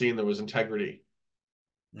Celestine there was Integrity.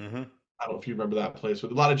 Hmm. I don't know if you remember that place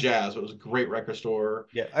with a lot of jazz, but it was a great record store.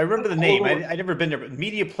 Yeah. I remember the name. I never been there, but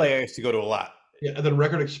Media Play I used to go to a lot. Yeah, and then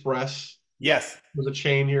Record Express Yes. was a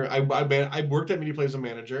chain here. I worked at Media Play as a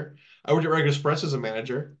manager. I worked at Record Express as a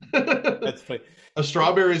manager. That's funny. Of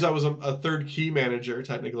Strawberries, I was a third key manager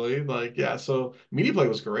technically. Like, yeah, so Media Play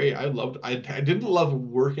was great. I didn't love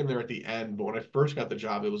working there at the end, but when I first got the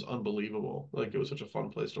job, it was unbelievable. Like, it was such a fun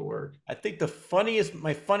place to work. I think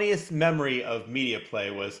my funniest memory of Media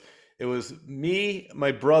Play was it was me,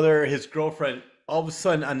 my brother, his girlfriend. All of a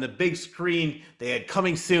sudden, on the big screen, they had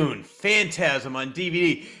Coming Soon, Phantasm on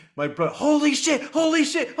DVD. My brother, holy shit, holy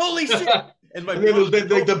shit, holy shit! And my And then there was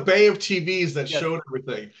brother, like the bay of TVs that yes, showed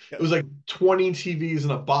everything. yeah. It was like 20 TVs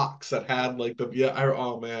in a box that had like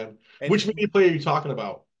oh man. And Which Media Play are you talking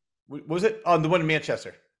about? was it on the one in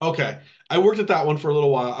Manchester? Okay. I worked at that one for a little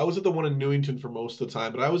while. I was at the one in Newington for most of the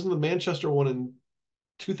time, but I was in the Manchester one in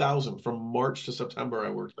 2000. From March to September, I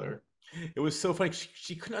worked there. It was so funny.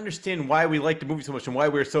 She couldn't understand why we liked the movie so much and why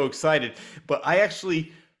we were so excited. But I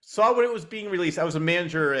actually saw when it was being released. I was a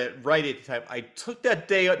manager at Rite Aid at the time. I took that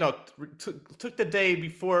day, no, took the day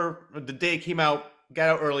before the day it came out, got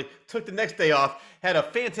out early, took the next day off, had a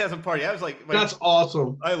Phantasm party. I was like, That's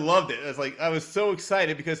awesome. I loved it. I was so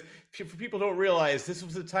excited because for people don't realize this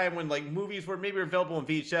was a time when like movies were maybe available on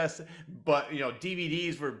VHS, but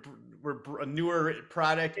DVDs were a newer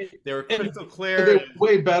product. They were And, crystal and they clear. were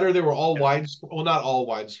way better. They were all Yeah, wide, well, not all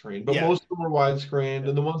widescreen, but yeah, most of them were widescreen. yeah.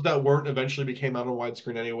 And the ones that weren't eventually became out on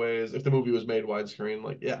widescreen anyways, if the movie was made widescreen.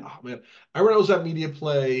 Like, yeah, oh, man. I remember I was at Media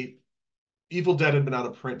Play. Evil Dead had been out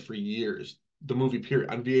of print for years. The movie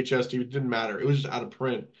period on VHS, it didn't matter. It was just out of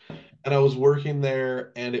print. And I was working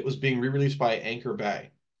there and it was being re-released by Anchor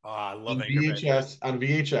Bay Oh, I love on Anchor Bay.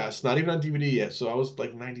 VHS, not even on DVD yet. So I was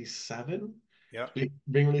like 97 Yeah.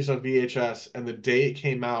 being released on VHS. And the day it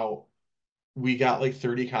came out, we got like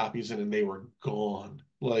 30 copies in and they were gone.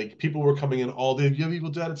 Like people were coming in all day. You have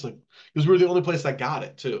Evil Dead? It's like, because we were the only place that got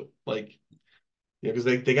it too. Like, yeah, because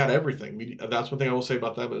they got everything. That's one thing I will say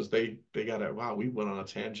about them is they got it. Wow, we went on a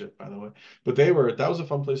tangent, by the way. But that was a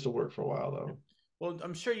fun place to work for a while though. Well,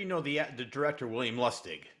 I'm sure you know the director William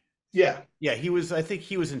Lustig. Yeah. Yeah, he was. I think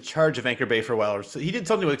he was in charge of Anchor Bay for a while, or so he did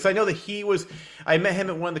something with it. Because I know that he was. I met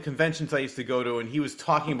him at one of the conventions I used to go to, and he was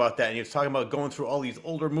talking about that. And he was talking about going through all these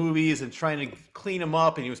older movies and trying to clean them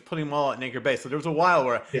up, and he was putting them all out in Anchor Bay. So there was a while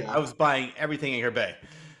where I Yeah. was buying everything Anchor Bay.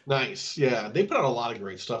 Nice. Yeah. They put out a lot of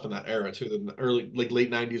great stuff in that era too, the early like late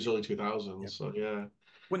 90s, early Yeah. 2000s. So yeah.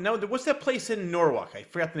 Well, now what's that place in Norwalk? I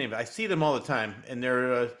forgot the name of it. I see them all the time, and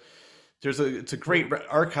it's a great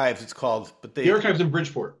archives. It's called, but The they archives in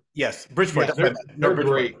Bridgeport. yes, Bridgeport. Yeah, That's what I meant. No, they're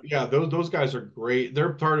Bridgeport. great. Yeah, those guys are great.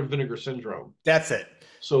 They're part of Vinegar Syndrome. That's it.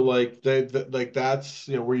 So like like that's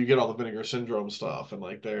where you get all the Vinegar Syndrome stuff and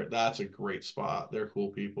like that's a great spot. They're cool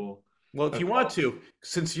people. Well, if That's you want to,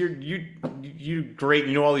 since you great,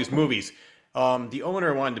 you know all these movies. The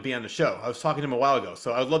owner wanted to be on the show. I was talking to him a while ago,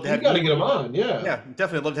 so I would love to You have got to you. get them on, yeah. Yeah,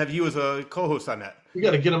 definitely, I'd love to have you as a co-host on that. We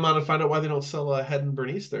got to get them on and find out why they don't sell Head and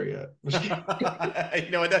Bernice there yet.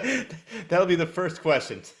 You know, that'll be the first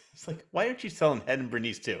question. It's like, why aren't you selling Head and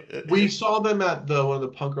Bernice too? We saw them at one of the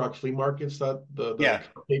punk rock flea markets that the Yeah.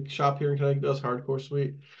 cupcake shop here in Connecticut does, Hardcore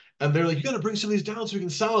Sweet. And they're like, you got to bring some of these down so we can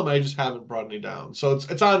sell them. I just haven't brought any down, so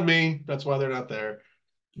it's on me. That's why they're not there.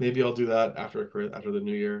 Maybe I'll do that after the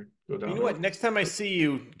new year. Go down You know there. what? Next time I see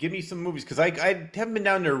you, give me some movies because I haven't been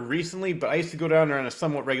down there recently, but I used to go down there on a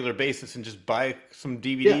somewhat regular basis and just buy some Yeah,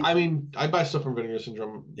 DVDs. I mean, I buy stuff from Vinegar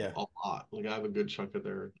Syndrome Yeah. a lot. Like I have a good chunk of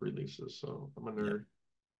their releases, so I'm a Yeah. nerd.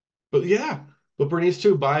 But yeah, but Bernice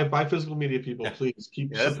too. Buy physical media, people. Yeah. Please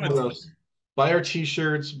keep Yeah, that's supporting what. us. Buy our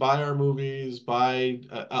T-shirts. Buy our movies.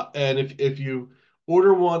 And if you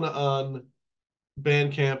order one on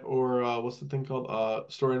Bandcamp or what's the thing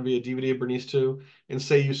called? Store Envy, a DVD of Bernice 2, and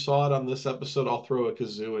say you saw it on this episode, I'll throw a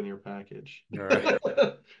kazoo in your package. All right.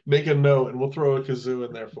 Make a note, and we'll throw a kazoo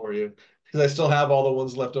in there for you because I still have all the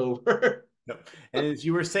ones left over. Yep. And as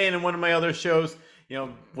you were saying in one of my other shows, you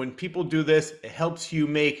know, when people do this, it helps you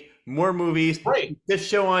make more movies. Right. This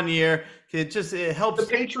show on the air, it helps.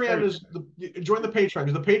 The Patreon join the Patreon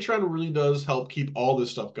because the Patreon really does help keep all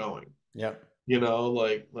this stuff going. Yep. I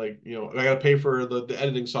gotta pay for the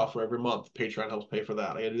editing software every month. Patreon helps pay for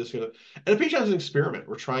that. I gotta do this. And the Patreon is an experiment.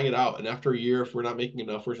 We're trying it out, and after a year, if we're not making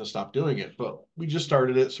enough, we're gonna stop doing it. But we just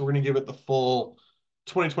started it, so we're gonna give it the full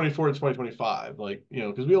 2024 to 2025.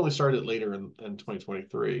 Because we only started later in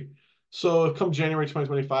 2023. So if come January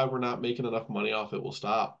 2025, we're not making enough money off it, we'll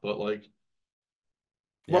stop. But we're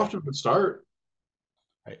off to a good start.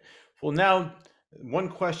 Right. Well, now one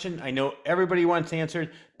question I know everybody wants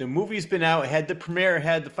answered. The movie's been out, had the premiere,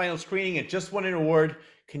 had the final screening, and just won an award.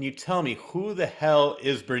 Can you tell me who the hell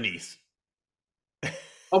is Bernice?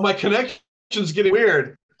 Oh, my connection's getting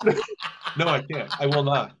weird. No, I can't. I will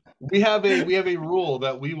not. We have a rule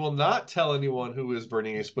that we will not tell anyone who is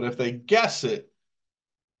Bernice, but if they guess it,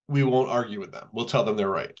 we won't argue with them. We'll tell them they're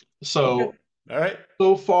right. So, okay. All right.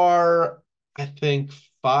 So far, I think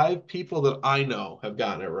 5 people that I know have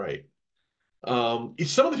gotten it right. Some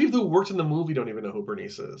of the people who worked in the movie don't even know who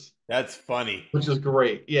Bernice is. That's funny. Which is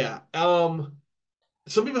great. Yeah.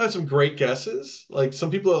 Some people had some great guesses. Like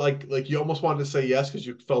some people like you almost wanted to say yes because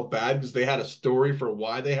you felt bad because they had a story for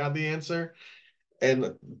why they had the answer.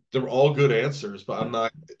 And they're all good answers,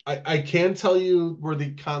 but I can tell you where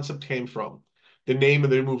the concept came from, the name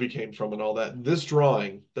of the movie came from and all that. This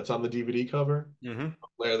drawing that's on the DVD cover,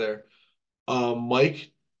 there.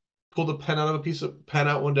 Mike pulled a pen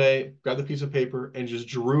out one day, grabbed a piece of paper, and just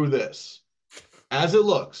drew this as it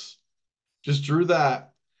looks. Just drew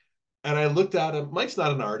that. And I looked at him. Mike's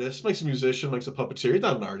not an artist. Mike's a musician. Mike's a puppeteer. He's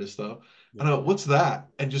not an artist, though. Yeah. And I went, what's that?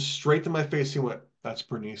 And just straight to my face, he went, that's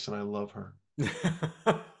Bernice, and I love her.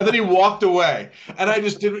 And then he walked away. And I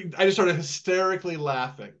just started hysterically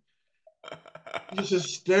laughing. Just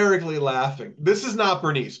hysterically laughing. This is not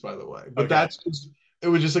Bernice, by the way. But it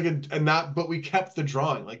was just like but we kept the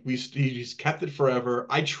drawing. He just kept it forever.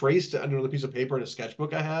 I traced it under the piece of paper in a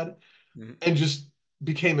sketchbook I had and just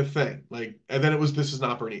became a thing. Like, and then it was this is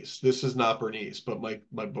not Bernice. This is not Bernice, but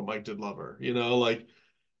Mike did love her, like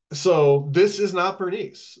so this is not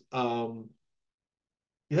Bernice.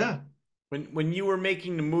 Yeah. When you were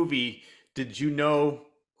making the movie, did you know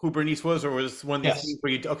who Bernice was, or was this one of these things Yes.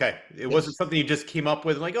 where you okay, it wasn't Yes. something you just came up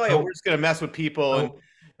with, like, oh yeah, we're No, just gonna mess with people and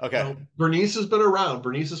no, okay, no. Bernice has been around.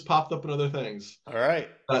 Bernice has popped up in other things. all right.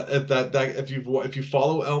 That if you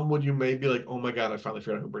follow Elmwood, you may be like, oh my God, I finally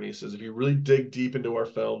figured out who Bernice is. If you really dig deep into our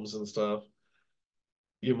films and stuff,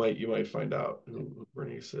 you might find out who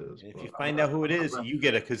Bernice is. And if you But find out who it is, you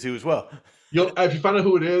get a kazoo as well. you'll if you find out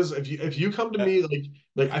who it is, if you come to me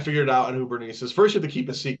like I figured it out and who Bernice is, first you have to keep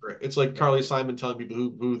a secret. It's like Carly Simon telling people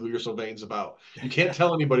who you're so vain about. You can't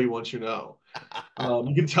tell anybody once you know.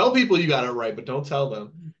 You can tell people you got it right, but don't tell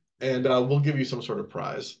them. And we'll give you some sort of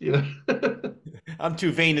prize, I'm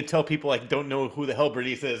too vain to tell people I don't know who the hell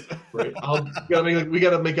Bernice is. Right. We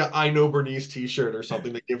gotta make a I know Bernice t-shirt or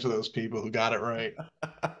something to give to those people who got it right.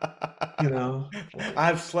 Like,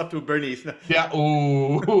 I've slept with Bernice. yeah.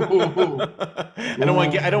 Ooh. I don't Ooh.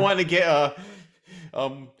 want to get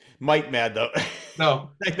Mike mad though.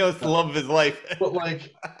 No. I know it's the love of his life. But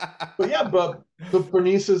like, but yeah, but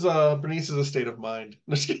Bernice is a state of mind.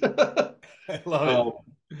 I love it. Um,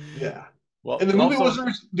 yeah. Well, And the movie also,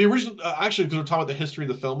 wasn't the original. Actually, because we're talking about the history of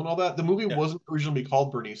the film and all that, the movie yeah, wasn't originally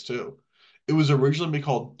called Bernice too. It was originally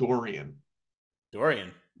called Dorian.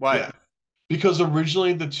 Dorian. Why? Yeah. Because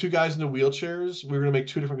originally the two guys in the wheelchairs, we were gonna make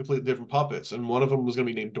two different, completely different puppets, and one of them was gonna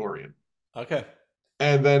be named Dorian. Okay.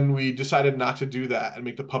 And then we decided not to do that and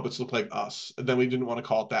make the puppets look like us. And then we didn't want to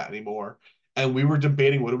call it that anymore. And we were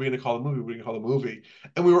debating what are we going to call the movie? What are we going to call the movie?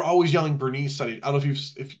 And we were always yelling Bernice. I don't know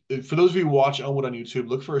if if for those of you who watch Elmwood on YouTube,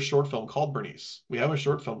 look for a short film called Bernice. We have a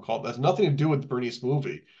short film called that's nothing to do with the Bernice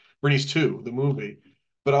movie, Bernice 2, the movie.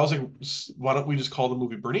 But I was like, why don't we just call the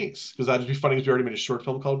movie Bernice? Because that'd be funny because we already made a short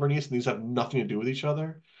film called Bernice, and these have nothing to do with each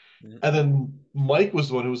other. Mhm. And then Mike was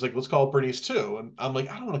the one who was like, let's call it Bernice 2. And I'm like,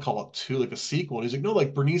 I don't want to call it 2 like a sequel. And he's like, no,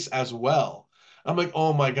 like Bernice as well. I'm like,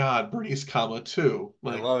 oh my God, Bernice, comma 2. I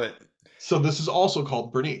Like, love it. so this is also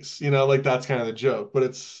called Bernice, like that's kind of the joke. But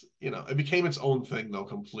it's, it became its own thing though,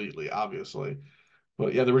 completely, obviously.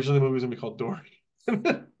 But yeah, the original movie was gonna be called Dory.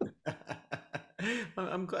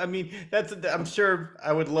 I mean, I'm sure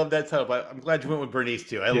I would love that title, but I'm glad you went with Bernice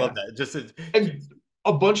too. I love Yeah. that. And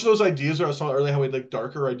a bunch of those ideas are saw earlier how we had like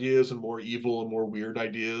darker ideas and more evil and more weird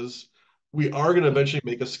ideas. We are going to eventually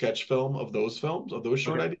make a sketch film of those films, of those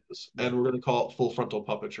short Okay. ideas, and we're going to call it Full Frontal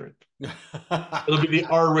Puppetry. Yeah. It'll be the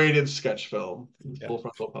R-rated sketch film, Yeah. Full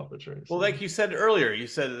Frontal Puppetry. Well, So like you said earlier, you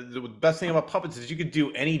said the best thing about puppets is you could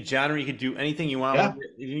do any genre, you could do anything you want with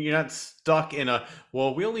yeah, it. You're not stuck in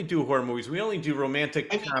well, we only do horror movies, we only do romantic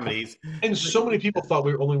I mean, comedies. and so many people thought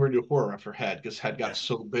we were only going to do horror after Head because Head got Yeah.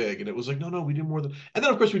 so big, and it was like, no, no, we do more than. And then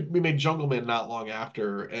of course we made Jungle Man not long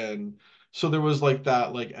after, and so there was like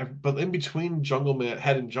that, but in between Jungle Man,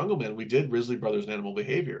 Head and Jungle Man, we did Risley Brothers and Animal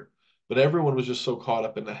Behavior, but everyone was just so caught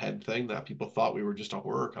up in the Head thing that people thought we were just a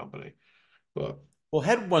horror company. But Well,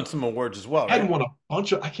 Head won some awards as well, Head right? won a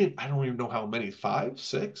bunch of I don't even know how many, five,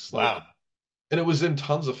 six, Wow. and it was in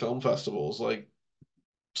tons of film festivals,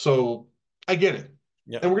 so I get it,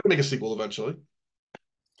 Yeah. and we're gonna make a sequel eventually,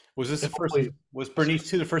 Was this the and first? hopefully. Was Bernice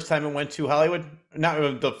 2 the first time it went to Hollywood?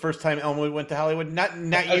 Not the first time Elmwood went to Hollywood. Not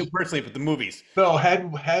you personally, but the movies. No,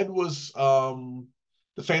 Head was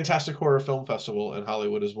the Fantastic Horror Film Festival in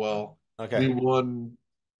Hollywood as well. Okay. We won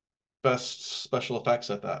best special effects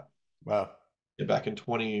at that Wow. back in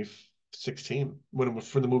 2016 when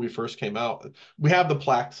the movie first came out. We have the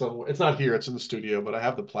plaque somewhere. It's not here, it's in the studio, but I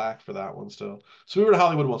have the plaque for that one still. So we were to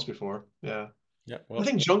Hollywood once before. Yeah. Yeah. I Well,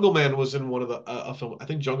 think Jungle Man was in one of the a film. I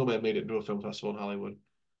think Jungle Man made it into a film festival in Hollywood.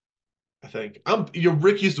 I think.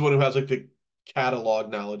 Ricky's the one who has like the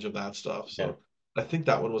catalog knowledge of that stuff. yeah. So I think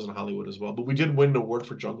that one was in Hollywood as well. But we did win an award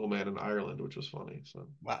for Jungle Man in Ireland, which was funny. So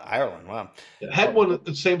Wow. Ireland. Wow. yeah, had Well, one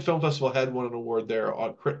the same film festival had won an award there,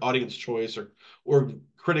 audience choice or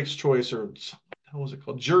critics choice or how was it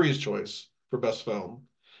called? Jury's choice for best film.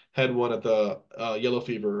 Had one at the Yellow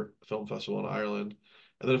Fever Film Festival in Ireland.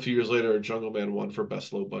 And then a few years later, Jungle Man won for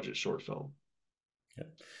best low budget short film. yeah.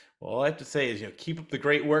 Well, all I have to say is, keep up the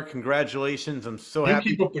great work. Congratulations. I'm so You happy.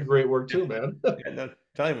 keep up the great work too, man. Yeah, no,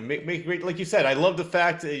 tell you, make great. Like you said, I love the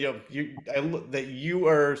fact that that you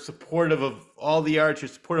are supportive of all the arts. You're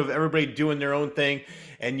supportive of everybody doing their own thing,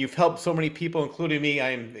 and you've helped so many people, including me.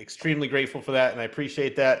 I am extremely grateful for that, and I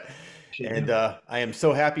appreciate that. And I am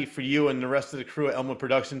so happy for you and the rest of the crew at Elmwood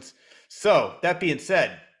Productions. So that being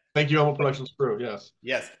said, Thank you, Elmo Productions crew. Yes.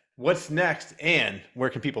 yes, what's next, and where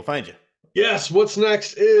can people find you? Yes, what's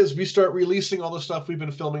next is we start releasing all the stuff we've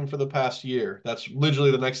been filming for the past year. That's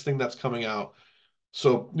literally the next thing that's coming out.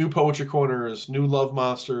 So new Poetry Corners, new Love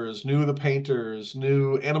Monsters, new The Painters,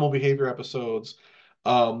 new Animal Behavior episodes,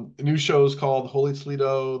 new shows called Holy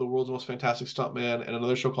Toledo, The World's Most Fantastic Stuntman, and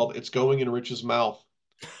another show called It's Going in Rich's Mouth,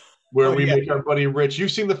 where Oh we yeah, make our buddy Rich.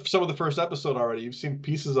 You've seen some of the first episode already. You've seen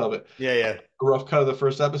pieces of it, yeah, yeah, a rough cut of the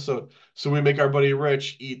first episode. So we make our buddy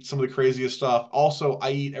Rich eat some of the craziest stuff. Also,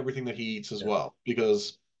 I eat everything that he eats as yeah. well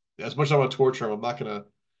because as much as I want to torture him, I'm not gonna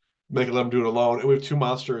make it let him do it alone. And we have two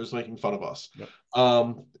monsters making fun of us. Yep.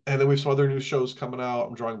 And then we have some other new shows coming out.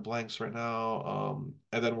 I'm drawing blanks right now.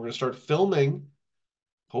 And then we're gonna start filming,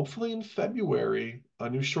 hopefully in February, a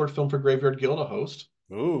new short film for Graveyard Guild to host.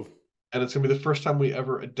 Ooh. And it's gonna be the first time we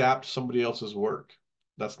ever adapt somebody else's work.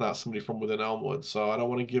 That's not somebody from within Elmwood. So I don't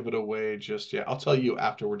want to give it away just yet. I'll tell you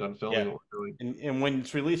after we're done filming Yeah. what we're doing. And when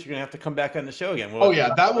it's released, you're gonna have to come back on the show again. We'll Oh have to yeah,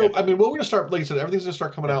 talk that about will. it. I mean, we're gonna start. Like I said, everything's gonna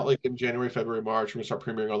start coming Yeah. out like in January, February, March. We're gonna start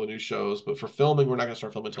premiering all the new shows. But for filming, we're not gonna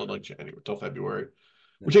start filming until like January, until February.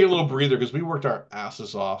 We're Yeah. taking a little breather because we worked our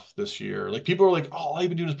asses off this year. Like people are like, "Oh, all you've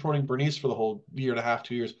been doing is promoting Bernice for the whole year and a half,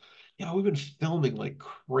 2 years." Yeah, we've been filming like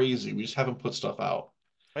crazy. We just haven't put stuff out.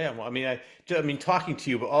 Oh, yeah. Well, I mean, talking to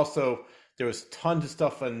you, but also there was tons of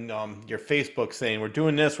stuff on your Facebook saying we're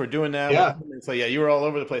doing this, we're doing that. Yeah, So yeah, you were all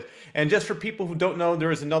over the place. And just for people who don't know, there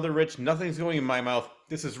is another Rich. Nothing's going in my mouth.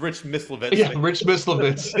 This is Rich Mislovitz. yeah, Rich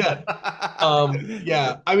Mislovitz. Yeah.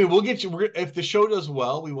 Yeah. I mean, we'll get you. If the show does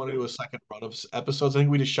well, we want to do a second run of episodes. I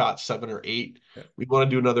think we just shot 7 or 8. Yeah. We want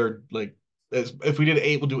to do another like. If we did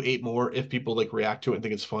 8, we'll do 8 more. If people like react to it and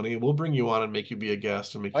think it's funny, we'll bring you on and make you be a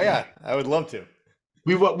guest and make Oh you. yeah, I would love to.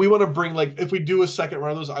 We want to bring like if we do a second run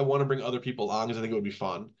of those, I want to bring other people on because I think it would be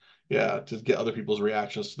fun. Yeah, to get other people's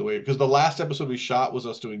reactions to the way because the last episode we shot was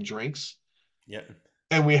us doing drinks, Yeah.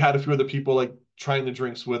 and we had a few other people like trying the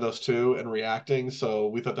drinks with us too and reacting. So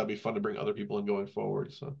we thought that'd be fun to bring other people in going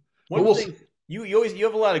forward. So, but One we'll see. thing you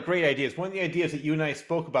have a lot of great ideas. One of the ideas that you and I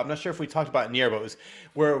spoke about, I'm not sure if we talked about it in the air, but it was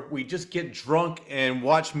where we just get drunk and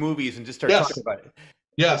watch movies and just start Yes, talking about it.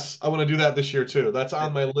 yes, I want to do that this year too. That's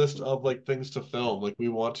on my list of like things to film. Like we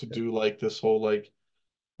want to do like this whole like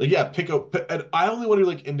yeah, pick up. And I only want to do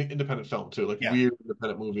like independent film too, like Yeah. weird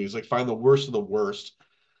independent movies. Like find the worst of the worst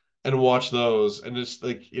and watch those, and just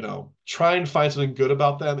like try and find something good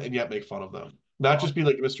about them and yet make fun of them. Not just be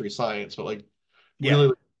like mystery science, but like Yeah.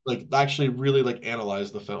 really like actually really like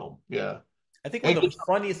analyze the film. Yeah, I think one and of the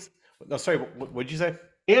funniest. No, sorry. What did you say?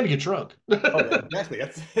 get drunk. Oh, exactly.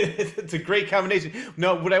 That's it's a great combination.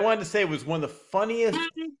 No, what I wanted to say was one of the funniest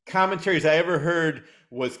commentaries I ever heard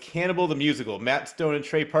was Cannibal the Musical, Matt Stone and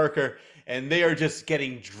Trey Parker, and they are just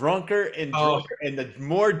getting drunker and Oh, drunker, and the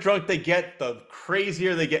more drunk they get, the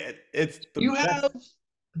crazier they get. It's the you best. have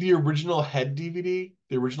the original Head DVD,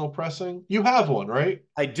 the original pressing. You have one, right?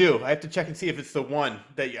 I do. I have to check and see if it's the one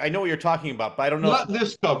that I know what you're talking about, but I don't know. Not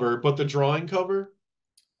this cover, but the drawing cover.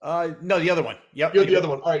 No, the other one. Yep. You have the other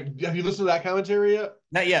one. All right. Have you listened to that commentary yet?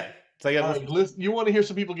 Not yet. So I All got right. Listen, you want to hear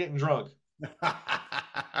some people getting drunk?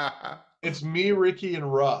 It's me, Ricky,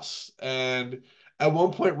 and Russ. And at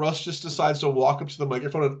one point, Russ just decides to walk up to the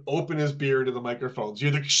microphone and open his beer into the microphones.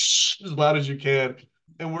 You're like, shh, as loud as you can.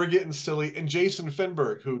 And we're getting silly. And Jason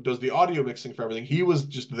Finberg, who does the audio mixing for everything, he was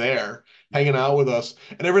just there hanging out with us.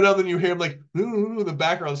 And every now and then you hear him like ooh, in the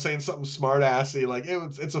background saying something smart assy. Like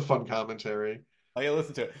it's a fun commentary. Oh, yeah,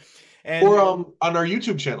 listen to it. And Or on our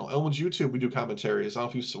YouTube channel, Elmwood's YouTube, we do commentaries. I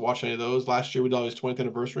don't know if you watched any of those. Last year we did all these 20th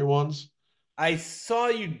anniversary ones. I saw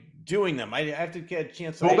you doing them. I have to get a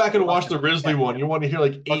chance. Go back and watch the Risley Yeah. one. You want to hear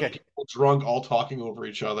like 8 Okay. people drunk all talking over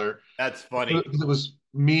each other. That's funny. Because it was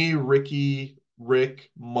me, Ricky, Rick,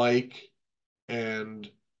 Mike, and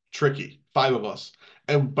Tricky. 5 of us.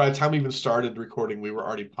 And by the time we even started recording, we were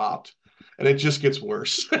already popped. And it just gets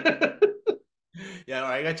worse. Yeah, all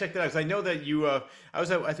right, I gotta check that out because I know that you. I was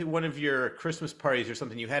at I think one of your Christmas parties or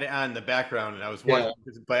something. You had it on in the background, and I was watching,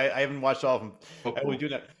 but I haven't watched all of them. Oh, I will cool. do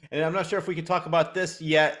that, and I'm not sure if we can talk about this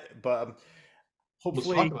yet, but Let's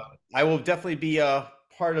hopefully, talk about it. I will definitely be a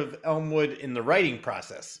part of Elmwood in the writing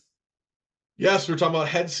process. Yes, we're talking about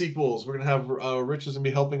head sequels. We're gonna have Rich is gonna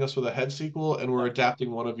be helping us with a head sequel, and we're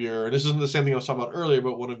adapting one of your. This isn't the same thing I was talking about earlier,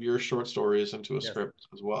 but one of your short stories into a Yes. script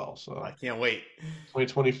as well. So I can't wait.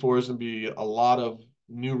 2024 is gonna be a lot of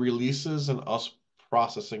new releases and us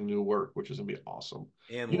processing new work, which is gonna be awesome.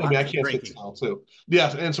 And You know, I mean, I lots of can't sit drinking. still too.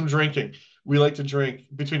 Yes, and some drinking. We like to drink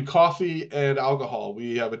between coffee and alcohol.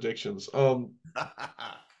 We have addictions.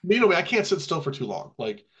 You know, I can't sit still for too long.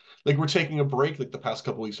 Like we're taking a break like the past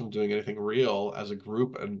couple weeks from doing anything real as a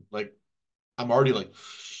group, and like I'm already like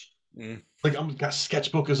Like I'm got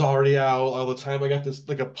sketchbook is already out all the time. I got this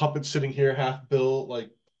like a puppet sitting here half built. Like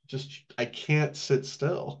just I can't sit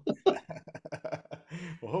still.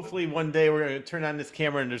 Well, hopefully one day we're going to turn on this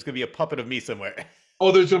camera and there's going to be a puppet of me somewhere.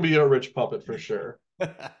 Oh, there's gonna be a rich puppet for sure.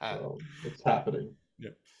 It's happening.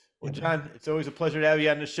 Yep. Well, John, it's always a pleasure to have you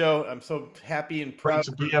on the show. I'm so happy and proud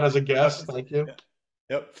to be on as a guest. Thank you.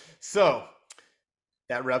 Yep. So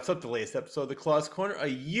that wraps up the latest episode of the Claws Corner. A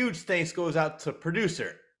huge thanks goes out to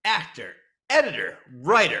producer, actor, editor,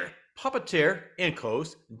 writer, puppeteer, and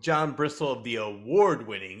co-host John Bristol of the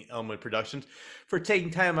award-winning Elmwood Productions for taking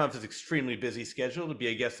time out of his extremely busy schedule to be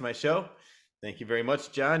a guest on my show. Thank you very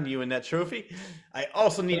much, John, you and that trophy. I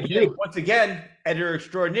also need to thank, once again, editor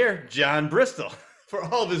extraordinaire, John Bristol, for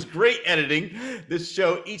all of his great editing this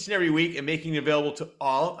show each and every week and making it available to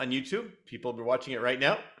all on YouTube. People are watching it right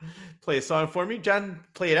now. Play a song for me. John,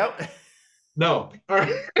 play it out. No. All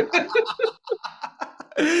right.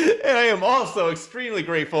 And I am also extremely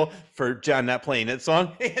grateful for John not playing that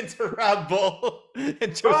song, and to Rob Bull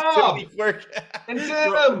and Joe's work. And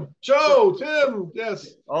Tim, Joe, Tim, yes.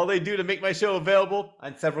 All they do to make my show available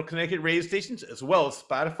on several Connecticut radio stations, as well as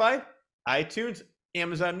Spotify, iTunes,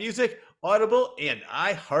 Amazon Music, Audible, and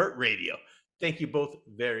iHeartRadio. Thank you both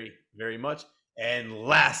very, very much. And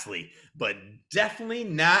lastly, but definitely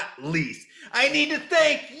not least, I need to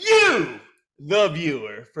thank you, the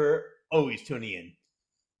viewer, for always tuning in.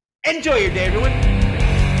 Enjoy your day, everyone.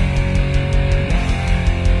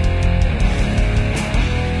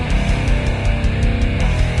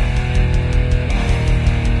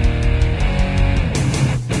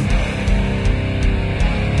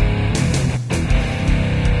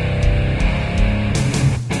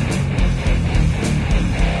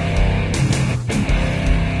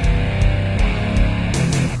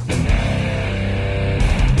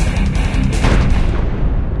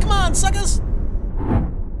 Come on, suckers!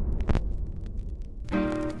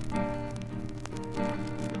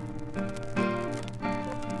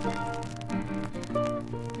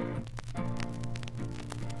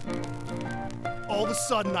 All of a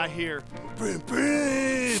sudden I hear, brim,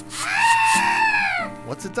 brim.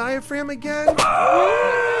 What's a diaphragm again?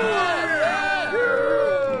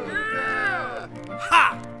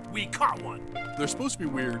 Ha! We caught one. They're supposed to be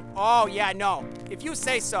weird. Oh, yeah, no. If you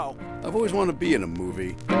say so. I've always wanted to be in a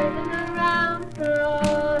movie. Around,